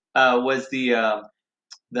Goodyear was the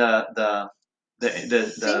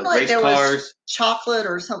like race cars. Was chocolate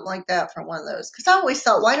or something like that from one of those. Because I always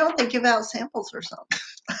thought, why don't they give out samples or something?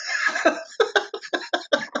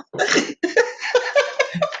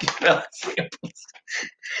 Give out samples.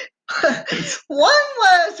 One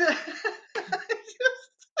was...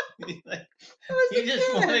 you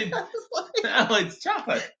just wanted... No, it's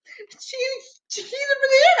chocolate. Chiquita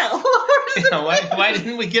banana. Why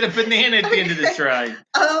didn't we get a banana at the end of this ride?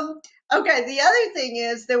 Okay, the other thing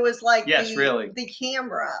is there was like really. The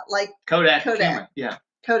camera, like Kodak camera. Yeah.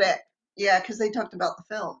 Kodak. Yeah, because they talked about the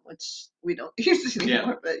film, which we don't use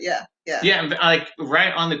anymore, but yeah. Yeah, like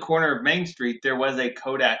right on the corner of Main Street, there was a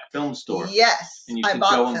Kodak film store. Yes, and you could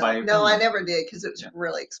go and buy. No, I never did because it was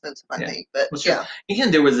really expensive, I think. But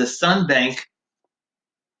and there was a Sunbank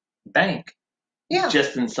bank. Yeah.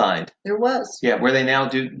 Just inside. There was. Yeah, where they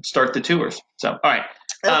now start the tours. So, all right.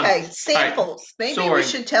 Okay, samples. Right. Maybe we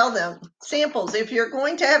should tell them. Samples. If you're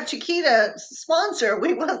going to have Chiquita sponsor,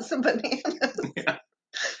 we want some bananas. Yeah.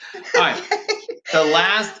 All right. The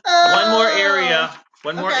last one more area.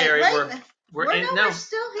 We're in. No, we're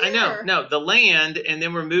still here. I know. No, the land, and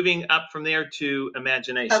then we're moving up from there to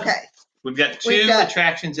Imagination. Okay. We've got two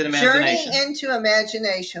attractions in Imagination. Journey into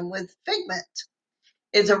Imagination with Figment.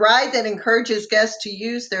 It's a ride that encourages guests to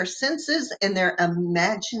use their senses and their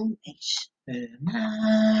imagination.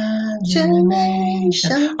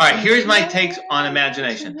 Imagination. All right, here's my takes on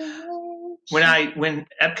Imagination. When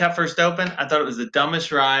Epcot first opened, I thought it was the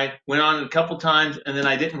dumbest ride. Went on it a couple times, and then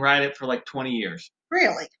I didn't ride it for like 20 years.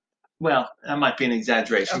 Really? Well, that might be an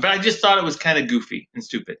exaggeration, but I just thought it was kind of goofy and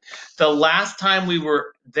stupid. The last time we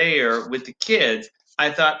were there with the kids, I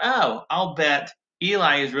thought, oh, I'll bet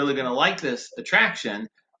Eli is really going to like this attraction.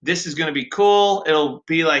 This is going to be cool. It'll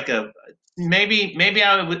be like maybe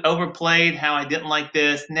I overplayed how I didn't like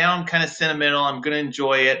this. Now I'm kind of sentimental. I'm going to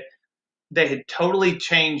enjoy it. They had totally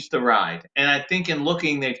changed the ride. And I think in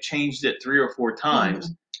looking, they've changed it 3 or 4 times.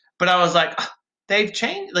 Mm-hmm. But I was like, they've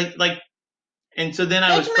changed. And so then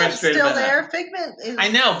I was frustrated still by there. that. Figment is. I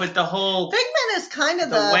know, but the whole. Figment is kind of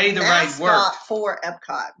the way the ride worked for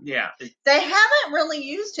Epcot. Yeah. They haven't really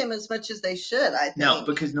used him as much as they should, I think. No,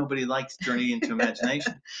 because nobody likes Journey into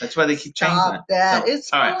Imagination. That's why they keep changing it. That. So, it's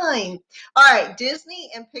fine. All right.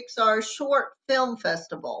 Disney and Pixar Short Film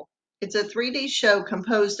Festival. It's a 3D show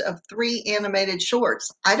composed of 3 animated shorts.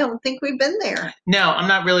 I don't think we've been there. No, I'm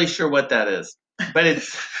not really sure what that is, but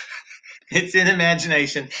it's in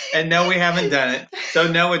Imagination, and no, we haven't done it.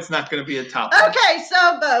 So no, it's not going to be a top. Okay,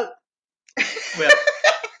 so vote. Well,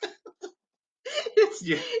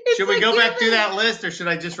 should we go back through that list, or should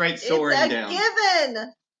I just write Soaring down?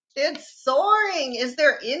 Given. It's Soaring. Is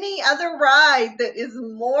there any other ride that is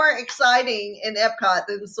more exciting in Epcot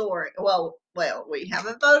than Soaring? Well, we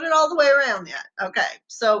haven't voted all the way around yet. Okay,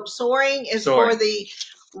 so Soaring is for the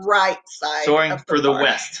right side. Soaring of for the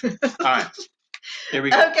west. All right. There we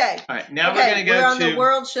go. Okay. All right. Now we're going to go we're on the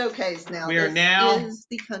World Showcase now. We are now is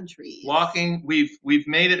the country. Walking. We've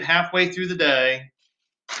made it halfway through the day.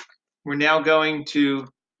 We're now going to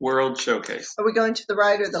World Showcase. Are we going to the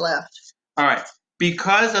right or the left? All right.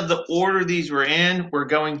 because of the order these were in, we're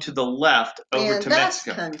going to the left over Man, to that's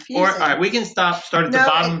Mexico. confusing. Or all right, we can start at the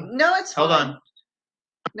bottom. No, it's fine. Hold on.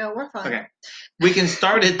 No, we're fine. Okay. We can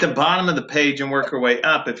start at the bottom of the page and work our way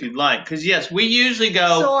up if you'd like. Because, yes, we usually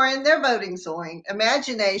go. Soren, they're voting Soren.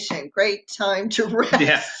 Imagination, great time to rest.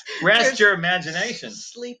 Yeah, rest your imagination.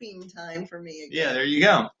 Sleeping time for me again. Yeah, there you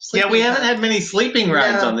go. Sleeping we haven't time. had many sleeping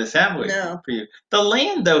rides on this, have we? No. For you. The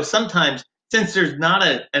land, though, sometimes, since there's not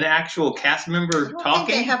an actual cast member talking. Think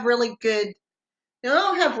they have really good. They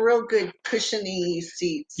don't have real good cushiony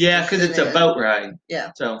seats. Yeah, because it's a boat ride.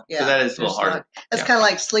 Yeah. So that is a little harder. It's kind of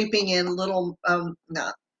like sleeping in little,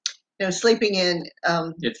 sleeping in.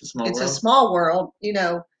 It's a small world. It's a small world.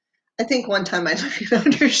 I think one time I lived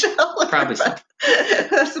under shower. Probably so.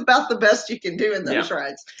 That's about the best you can do in those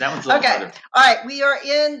rides. That one's a little harder. All right. We are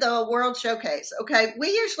in the World Showcase. Okay. We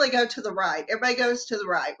usually go to the right. Everybody goes to the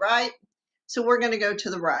right, right? So we're going to go to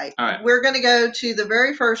the right. All right. We're going to go to the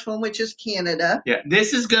very first one, which is Canada. Yeah.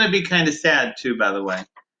 This is going to be kind of sad, too, by the way.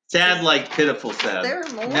 Sad, like pitiful sad. There are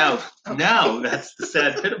more? No. That's the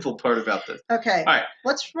sad, pitiful part about this. Okay. All right.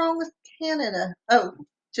 What's wrong with Canada? Oh.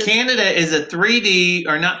 Canada is a 3D,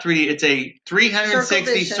 or not 3D, it's a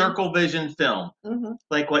 360 circle vision film. Mm-hmm.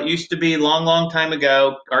 Like what used to be long, long time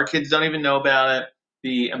ago. Our kids don't even know about it.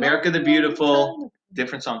 The America the Beautiful,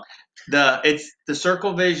 different song. It's the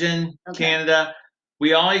Circle Vision, Canada.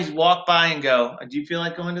 We always walk by and go, do you feel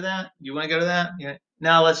like going to that? You want to go to that? Yeah.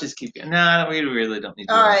 No, let's just keep it. No, we really don't need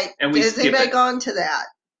to. All right. And we Has anybody gone to that?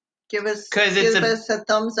 Give us a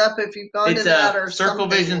thumbs up if you've gone to that or Circle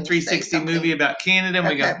Vision 360 movie about Canada, and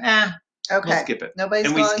we go, we'll skip it.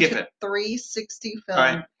 Nobody's gone to 360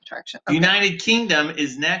 film attraction. Okay. United Kingdom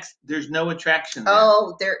is next. There's no attraction there.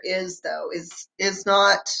 Oh, there is, though. Is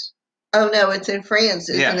not. Oh, no, it's in France,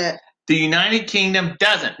 isn't it? The United Kingdom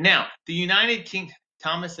doesn't. Now, the United Kingdom,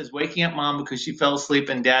 Thomas is waking up Mom because she fell asleep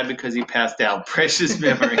and Dad because he passed out. Precious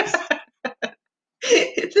memories.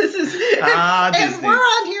 This is and Disney. We're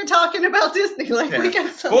on here talking about Disney like we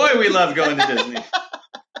got something. Boy, we love going to Disney.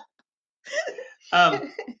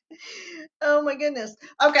 Oh my goodness.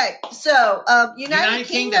 Okay, so United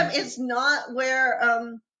Kingdom is not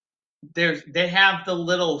where they have the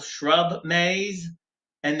little shrub maze,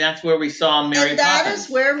 and that's where we saw Mary Poppins. That is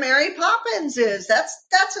where Mary Poppins is.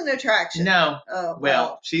 That's an attraction. No. Oh,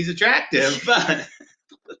 well, she's attractive, but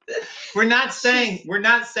we're not saying,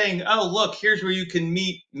 oh, look, here's where you can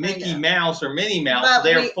meet Mickey Mouse or Minnie Mouse. But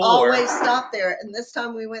Therefore, we always stop there, and this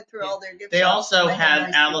time we went through all their gift They shops. also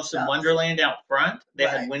had Alice in Wonderland out front. They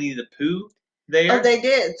had Winnie the Pooh there. Oh, they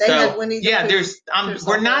did. They had Winnie the Pooh.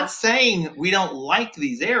 We're not saying we don't like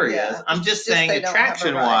these areas. Yeah, I'm just saying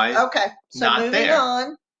attraction-wise, okay. So not moving there.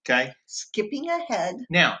 on. Okay. Skipping ahead.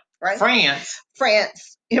 Now, France.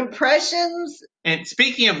 Impressions. And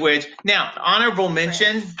speaking of which, now, honorable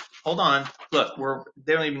mention. Hold on. Look,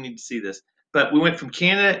 they don't even need to see this. But we went from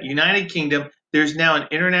Canada, United Kingdom. There's now an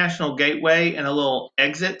international gateway and a little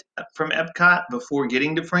exit from Epcot before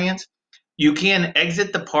getting to France. You can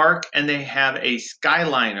exit the park, and they have a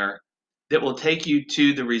Skyliner that will take you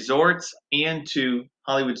to the resorts and to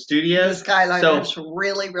Hollywood Studios. The Skyliner is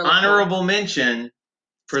really, really honorable mention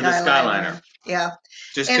for the Skyliner. Yeah.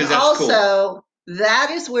 Just because that's cool. And also, that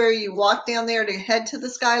is where you walk down there to head to the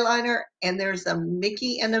Skyliner, and there's a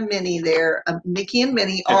Mickey and a Minnie there. A Mickey and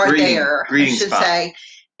Minnie are there, I should say.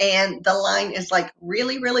 And the line is like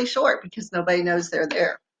really, really short because nobody knows they're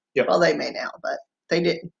there. Yep. Well, they may now, but they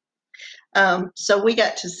didn't. So we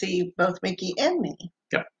got to see both Mickey and Minnie.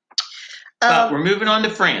 Yep. We're moving on to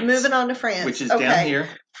France. Which is down here.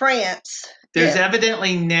 France. There's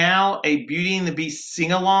evidently now a Beauty and the Beast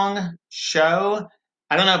sing-along show.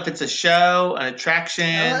 I don't know if it's a show, an attraction.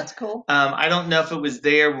 Oh, that's cool. I don't know if it was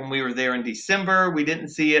there when we were there in December. We didn't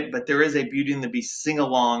see it, but there is a Beauty and the Beast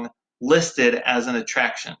sing-along listed as an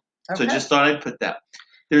attraction. Okay. So just thought I'd put that.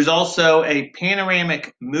 There's also a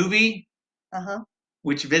panoramic movie,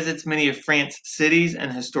 which visits many of France's cities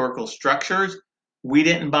and historical structures. We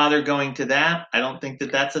didn't bother going to that. I don't think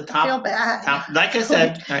that's a top. I feel bad. Like I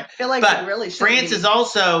said. I feel like but we really should. France is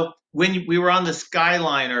also, when we were on the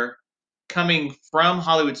Skyliner coming from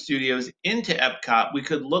Hollywood Studios into Epcot, we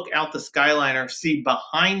could look out the Skyliner, see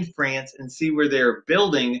behind France, and see where they're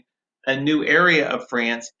building a new area of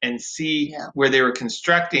France, and see where they were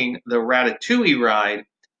constructing the Ratatouille ride.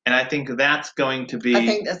 And I think that's going to be. I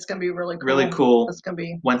think that's going to be really cool. Really cool. That's going to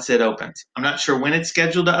be once it opens. I'm not sure when it's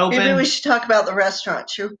scheduled to open. Maybe we should talk about the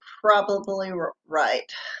restaurants. You're probably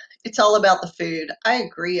right. It's all about the food. I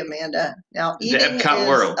agree, Amanda. Now, eating the Epcot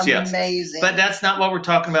World, amazing. But that's not what we're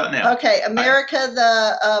talking about now. Okay, America,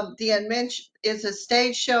 the Unmentioned is a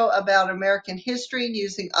stage show about American history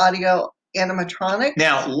using audio animatronics.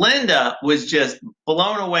 Now, Linda was just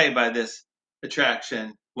blown away by this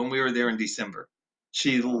attraction when we were there in December.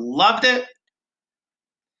 She loved it.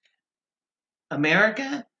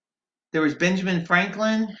 America, there was Benjamin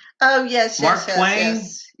Franklin. Oh, yes, Mark yes, Twain.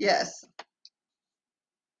 yes.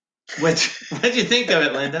 What'd you think of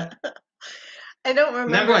it, Linda? I don't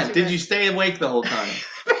remember. Number one, did you stay awake the whole time?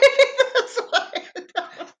 Maybe that's why I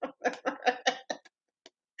don't remember it.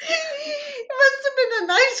 It must have been a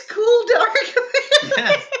nice, cool, dark.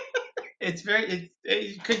 Yes. It's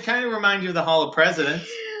it could kind of remind you of the Hall of Presidents.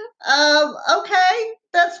 Okay.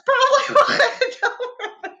 That's probably why I don't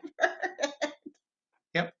remember it.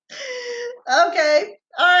 Yep. Okay.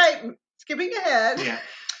 All right. Skipping ahead. Yeah.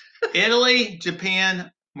 Italy,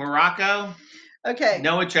 Japan, Morocco. Okay.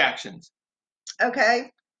 No attractions.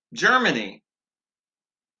 Okay. Germany.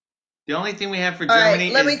 The only thing we have for All Germany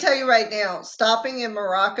right, let me tell you right now, stopping in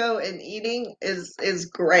Morocco and eating is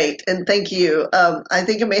great. And thank you. I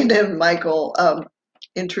think Amanda and Michael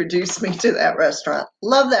introduced me to that restaurant.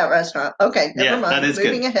 Love that restaurant. Okay, never mind. That is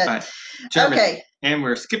Moving good. ahead. All right. Germany. Okay. And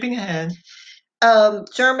we're skipping ahead.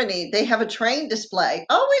 Germany, they have a train display.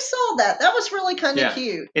 Oh, we saw that. That was really kind of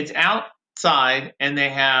cute. It's outside, and they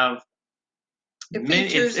have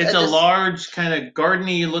it's a large kind of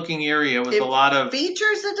gardeny looking area with a lot of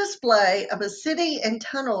features a display of a city and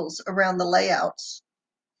tunnels around the layouts.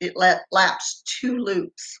 It laps 2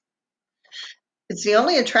 loops. It's the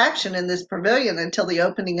only attraction in this pavilion until the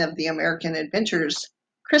opening of the American Adventures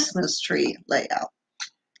Christmas tree layout.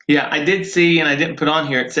 Yeah, I did see, and I didn't put on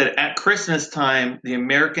here, it said at Christmas time, the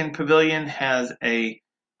American Pavilion has a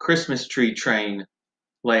Christmas tree train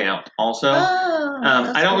layout also.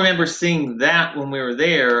 I don't remember seeing that when we were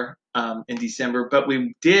there in December, but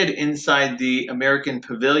we did inside the American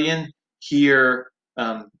Pavilion hear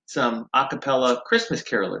some a cappella Christmas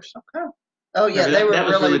carolers. Okay. Oh yeah, they were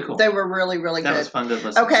really cool. They were really good. That was fun to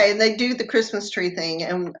listen to. Okay, and they do the Christmas tree thing,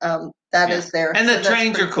 and that is there. And the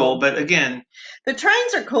trains are cool, but again, the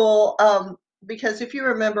trains are cool because if you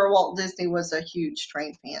remember, Walt Disney was a huge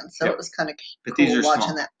train fan, so it was kind of cool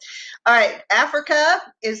watching that. All right, Africa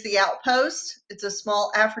is the outpost. It's a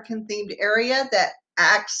small African-themed area that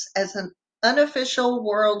acts as an unofficial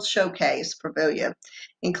world showcase pavilion.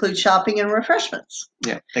 Includes shopping and refreshments.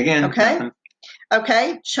 Yeah, again.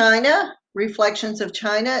 Okay, China. Reflections of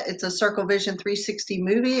China. It's a Circle Vision 360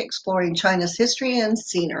 movie exploring China's history and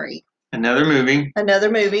scenery. Another movie.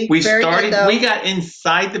 We got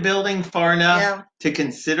inside the building far enough to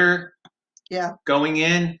consider going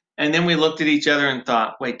in, and then we looked at each other and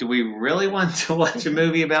thought, wait, do we really want to watch a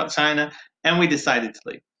movie about China? And we decided to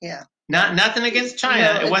leave. Yeah. Nothing against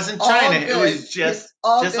China. No, it wasn't China. It was just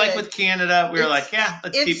like with Canada. We were like,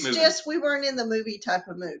 let's keep moving. It's just we weren't in the movie type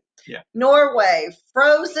of mood. Yeah. Norway,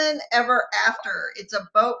 Frozen Ever After. It's a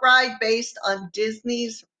boat ride based on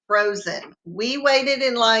Disney's Frozen. We waited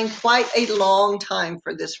in line quite a long time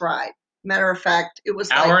for this ride. Matter of fact, it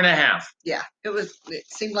was hour and a half. Yeah, it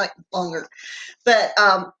seemed like longer. But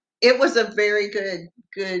it was a very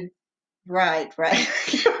good ride, right?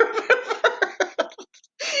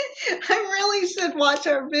 I really should watch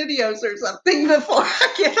our videos or something before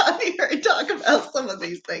I get on here and talk about some of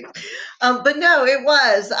these things. But no, it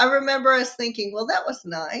was. I remember us thinking, well, that was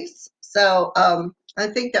nice. So I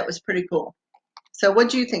think that was pretty cool. So what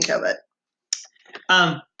do you think of it?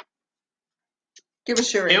 Give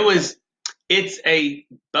us your input. It's a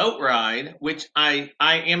boat ride, which I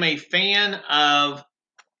am a fan of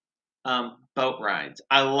boat rides.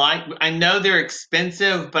 I know they're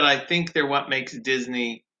expensive, but I think they're what makes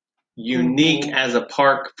Disney unique as a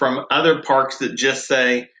park from other parks that just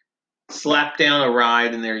say slap down a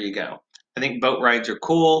ride and there you go. I think boat rides are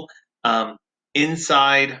cool.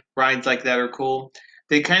 Inside rides like that are cool.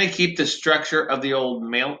 They kind of keep the structure of the old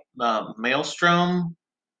Maelstrom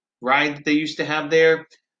ride that they used to have there,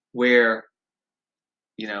 where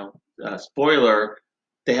spoiler,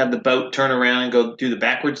 they have the boat turn around and go do the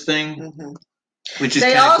backwards thing. Which is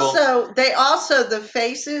cool. They also the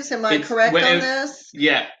faces. Am I correct on this?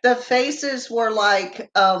 Yeah. The faces were like.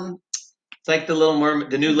 It's like the Little Mermaid,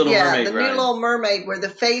 the new Little Mermaid the ride. new Little Mermaid, where the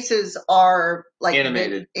faces are like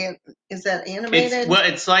animated. Is that animated?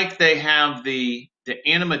 It's like they have the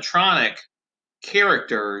animatronic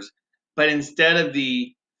characters, but instead of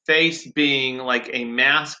the face being like a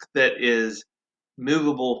mask that is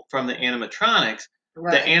movable from the animatronics.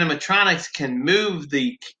 Right. The animatronics can move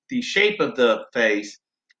the shape of the face,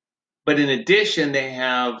 but in addition, they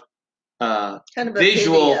have kind of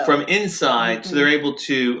visual from inside, so they're able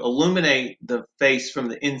to illuminate the face from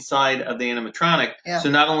the inside of the animatronic. Yeah. So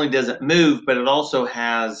not only does it move, but it also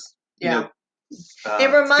has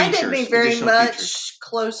It reminded me very additional much features.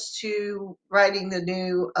 close to riding the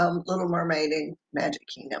new Little Mermaid in Magic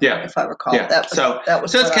Kingdom, Yeah. if I recall. Yeah. That was So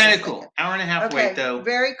it's what I kind was of cool. thinking. Hour and a half Okay, wait though.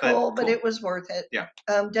 very cool, but cool. it was worth it. Yeah.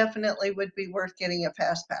 Definitely would be worth getting a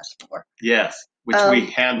fast pass for. Yes, which we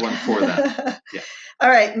had one for that. Yeah. All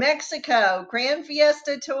right, Mexico Grand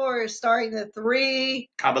Fiesta Tour starring the 3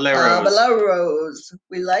 Caballeros.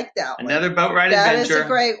 We like that one. Another boat ride That adventure. is a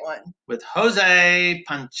great one. With Jose,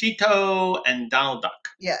 Panchito, and Donald Duck.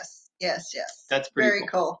 Yes. That's pretty very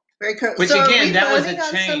cool. Very cool. Which so again, that was a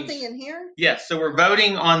on change. Something in here? Yes, so we're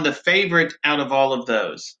voting on the favorite out of all of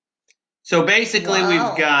those. So basically,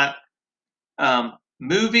 we've got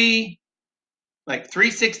movie, like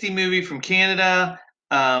 360 movie from Canada,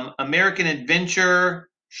 American Adventure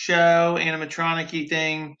show, animatronic-y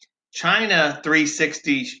thing, China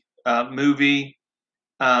 360 movie,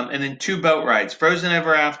 and then 2 boat rides, Frozen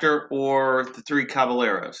Ever After or the 3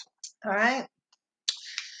 Caballeros. All right.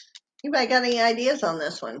 Anybody got any ideas on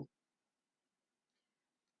this one?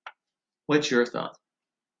 What's your thought?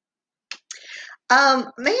 Man,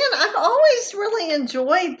 I've always really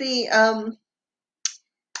enjoyed the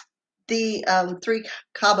 3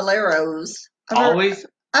 Caballeros. Always?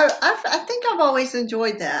 I think I've always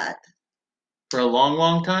enjoyed that. For a long,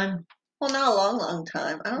 long time? Well, not a long, long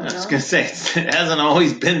time. I don't know. I was going to say, it hasn't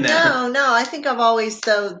always been there. No, I think I've always,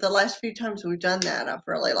 the last few times we've done that, I've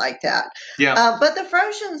really liked that. Yeah. But the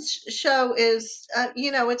Frozen show is,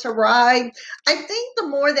 it's a ride. I think the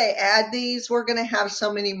more they add these, we're going to have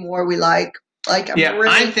so many more we like. Like, I'm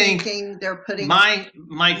really thinking they're putting my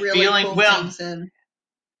really feeling, cool well, things in.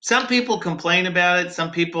 Some people complain about it.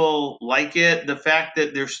 Some people like it. The fact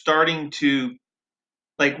that they're starting to,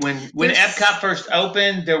 like when Epcot first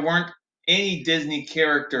opened, there weren't any Disney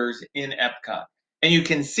characters in Epcot. And you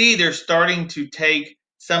can see they're starting to take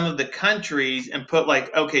some of the countries and put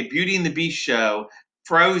like, okay, Beauty and the Beast show,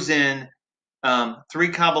 Frozen, 3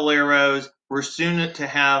 Caballeros. We're soon to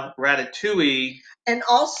have Ratatouille. And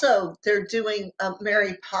also, they're doing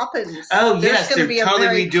Mary Poppins. Oh, yes, they're be totally a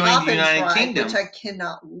Mary redoing Poppins the United ride, Kingdom, which I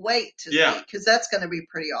cannot wait to see, because that's going to be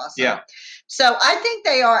pretty awesome. Yeah. So I think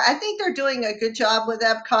they are. I think they're doing a good job with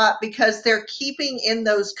Epcot because they're keeping in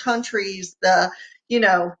those countries the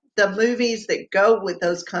movies that go with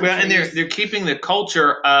those countries. Well, and they're keeping the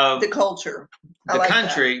culture of the culture, the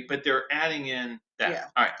country, but they're adding in that. Yeah.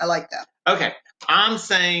 All right. I like that. Okay. I'm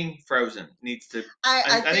saying Frozen needs to.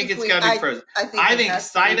 I think it's got to be Frozen. I think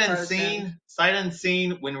sight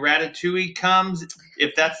unseen when Ratatouille comes,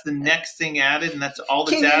 if that's the next thing added and that's all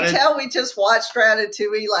that's added. Can you tell we just watched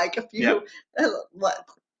Ratatouille like a few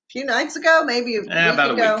nights ago, maybe a week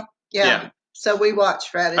ago? Yeah. So we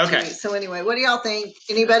watched Ratatouille. Okay. So anyway, what do y'all think?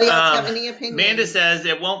 Anybody else have any opinion? Amanda says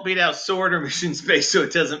it won't beat out Sword or Mission Space, so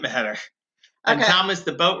it doesn't matter. And Thomas,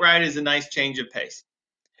 the boat ride is a nice change of pace.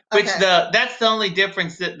 Which that's the only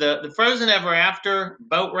difference, that the Frozen Ever After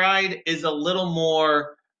boat ride is a little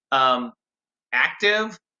more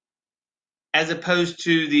active as opposed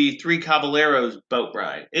to the 3 Caballeros boat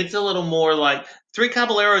ride. It's a little more like 3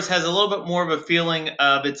 Caballeros has a little bit more of a feeling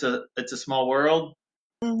of it's a small world.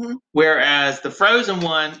 Mm-hmm. Whereas the Frozen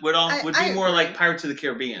one would be more like Pirates of the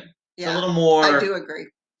Caribbean. Yeah, it's a little more. I do agree.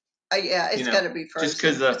 It's got to be Frozen. Just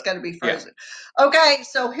because it's got to be Frozen. Yeah. Okay,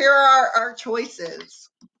 so here are our choices.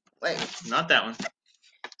 Wait. Not that one.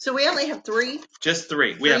 So we only have 3? Just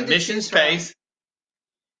 3. We have Mission Space.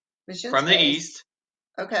 From the east.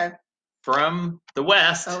 Okay. From the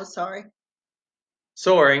west. Oh, sorry.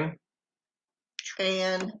 Soaring.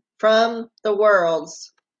 And from the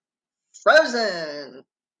worlds. Frozen.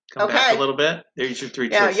 Come back a little bit. There's your 3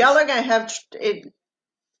 choices. Yeah, y'all are going to have it.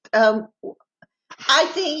 I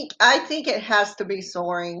think it has to be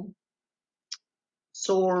Soaring.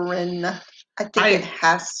 Soarin'. I think it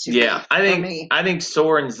has to. Yeah, I think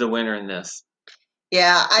Soarin's the winner in this.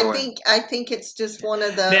 Yeah, I think it's just one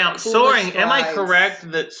of the. Now, Soaring. Rides. Am I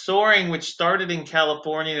correct that Soaring, which started in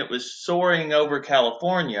California, it was soaring over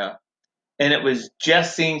California, and it was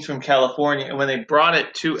just scenes from California, and when they brought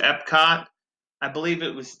it to Epcot, I believe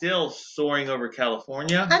it was still soaring over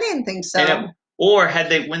California. I didn't think so. Or had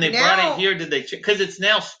they, when they brought it here, did they? Because it's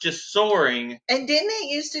now just soaring. And didn't it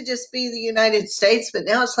used to just be the United States, but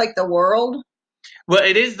now it's like the world? Well,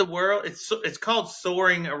 it is the world. It's called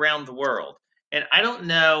Soaring Around the World. And I don't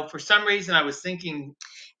know, for some reason I was thinking.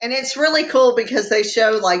 And it's really cool because they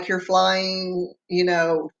show like you're flying,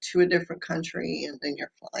 to a different country and then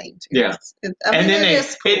you're flying to. Yeah. And then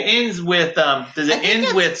it ends with, does it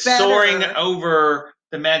end with soaring over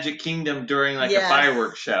the Magic Kingdom during like a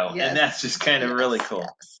fireworks show? Yes. And that's just kind of really cool.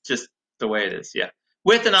 Yes. Just the way it is. Yeah.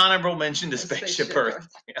 With an honorable mention to The Spaceship Earth.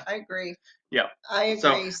 Yeah. I agree. Yeah. I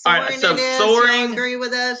agree. So, all Soaring right, so it is. soaring. Y'all agree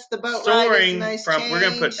with us? The boat ride is a nice change. We're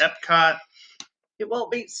going to put Epcot. It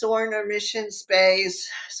won't beat soaring or Mission Space,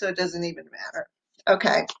 so it doesn't even matter.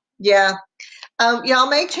 Okay. Yeah. Y'all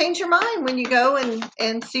may change your mind when you go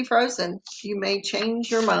and see Frozen. You may change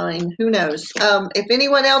your mind. Who knows? If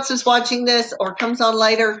anyone else is watching this or comes on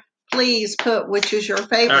later, please put which is your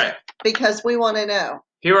favorite because we want to know.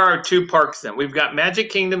 Here are our 2 parks then. We've got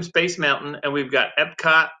Magic Kingdom, Space Mountain, and we've got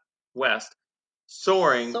Epcot West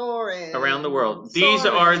soaring around the world. These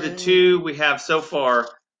are the 2 we have so far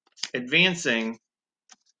advancing.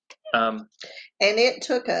 And it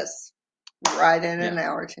took us right in an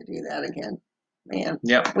hour to do that again. Man,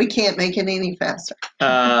 we can't make it any faster.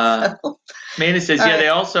 Amanda says, they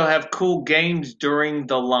also have cool games during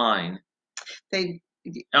the line.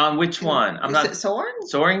 On which one? Is it Soaring?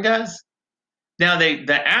 Soaring does? Now,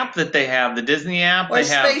 the app that they have, the Disney app, or they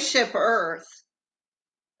have Spaceship Earth.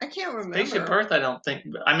 I can't remember. Spaceship Earth, I don't think.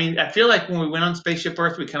 I mean, I feel like when we went on Spaceship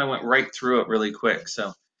Earth, we kind of went right through it really quick.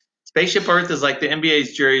 So, Spaceship Earth is like the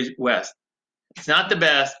NBA's Jerry West. It's not the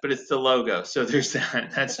best, but it's the logo. So there's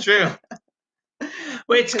that. That's true.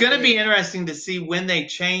 Well, it's going to be interesting to see when they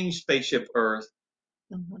change Spaceship Earth,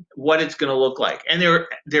 what it's going to look like. And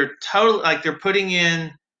they're totally like they're putting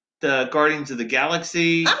in the Guardians of the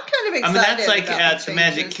Galaxy. I'm kind of excited. I mean, that's like at the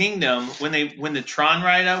Magic Kingdom when the Tron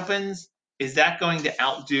ride opens. Is that going to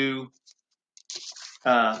outdo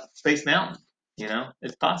Space Mountain? You know,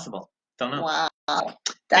 it's possible. Don't know. Wow.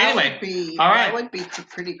 That would be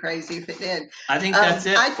pretty crazy if it did. I think that's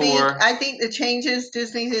it. I think the changes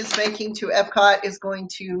Disney is making to Epcot is going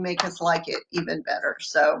to make us like it even better.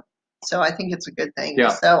 So I think it's a good thing. Yeah.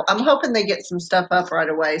 So I'm hoping they get some stuff up right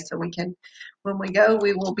away so we can, when we go,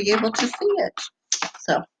 we will be able to see it.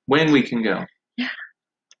 So when we can go. Yeah.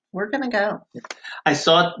 We're going to go. I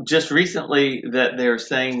saw just recently that they're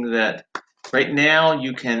saying that right now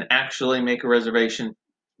you can actually make a reservation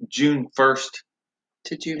June 1st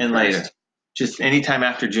to June and 1st. Later. Just anytime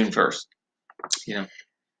after June 1st. You know.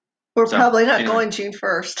 We're probably not going June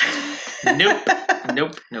 1st.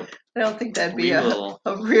 Nope. I don't think that'd be a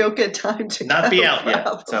real good time to not be out probably.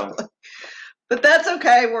 yet. So. But that's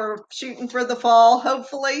okay. We're shooting for the fall,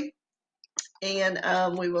 hopefully.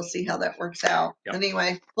 And we will see how that works out. Yep.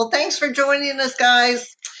 Anyway, well, thanks for joining us,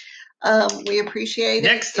 guys. We appreciate it.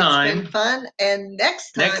 Next time. It's been fun. And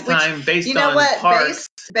next time, based you know on what? parks.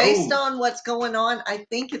 Based on what's going on, I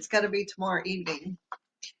think it's got to be tomorrow evening.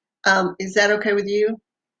 Is that okay with you?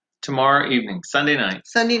 Tomorrow evening, Sunday night.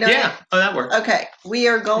 Sunday night? Yeah. Oh, that works. Okay. We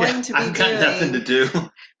are going to be I've got nothing to do.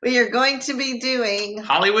 We are going to be doing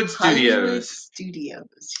Hollywood Studios.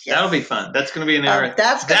 Yes. That'll be fun. That's going to be an interesting.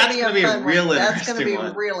 That's going to be a real one. interesting That's going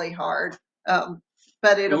to be really hard.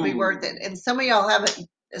 But it'll be worth it. And some of y'all haven't.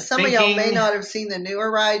 Some of y'all may not have seen the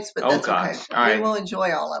newer rides, but that's okay. All right. We will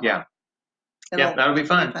enjoy all of them. Yeah, that'll be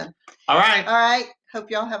fun. All right.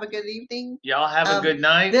 Hope y'all have a good evening. Y'all have a good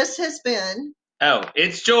night. This has been. Oh,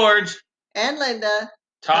 it's George and Linda.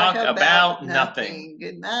 Talk about nothing.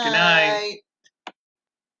 Good night. Good night.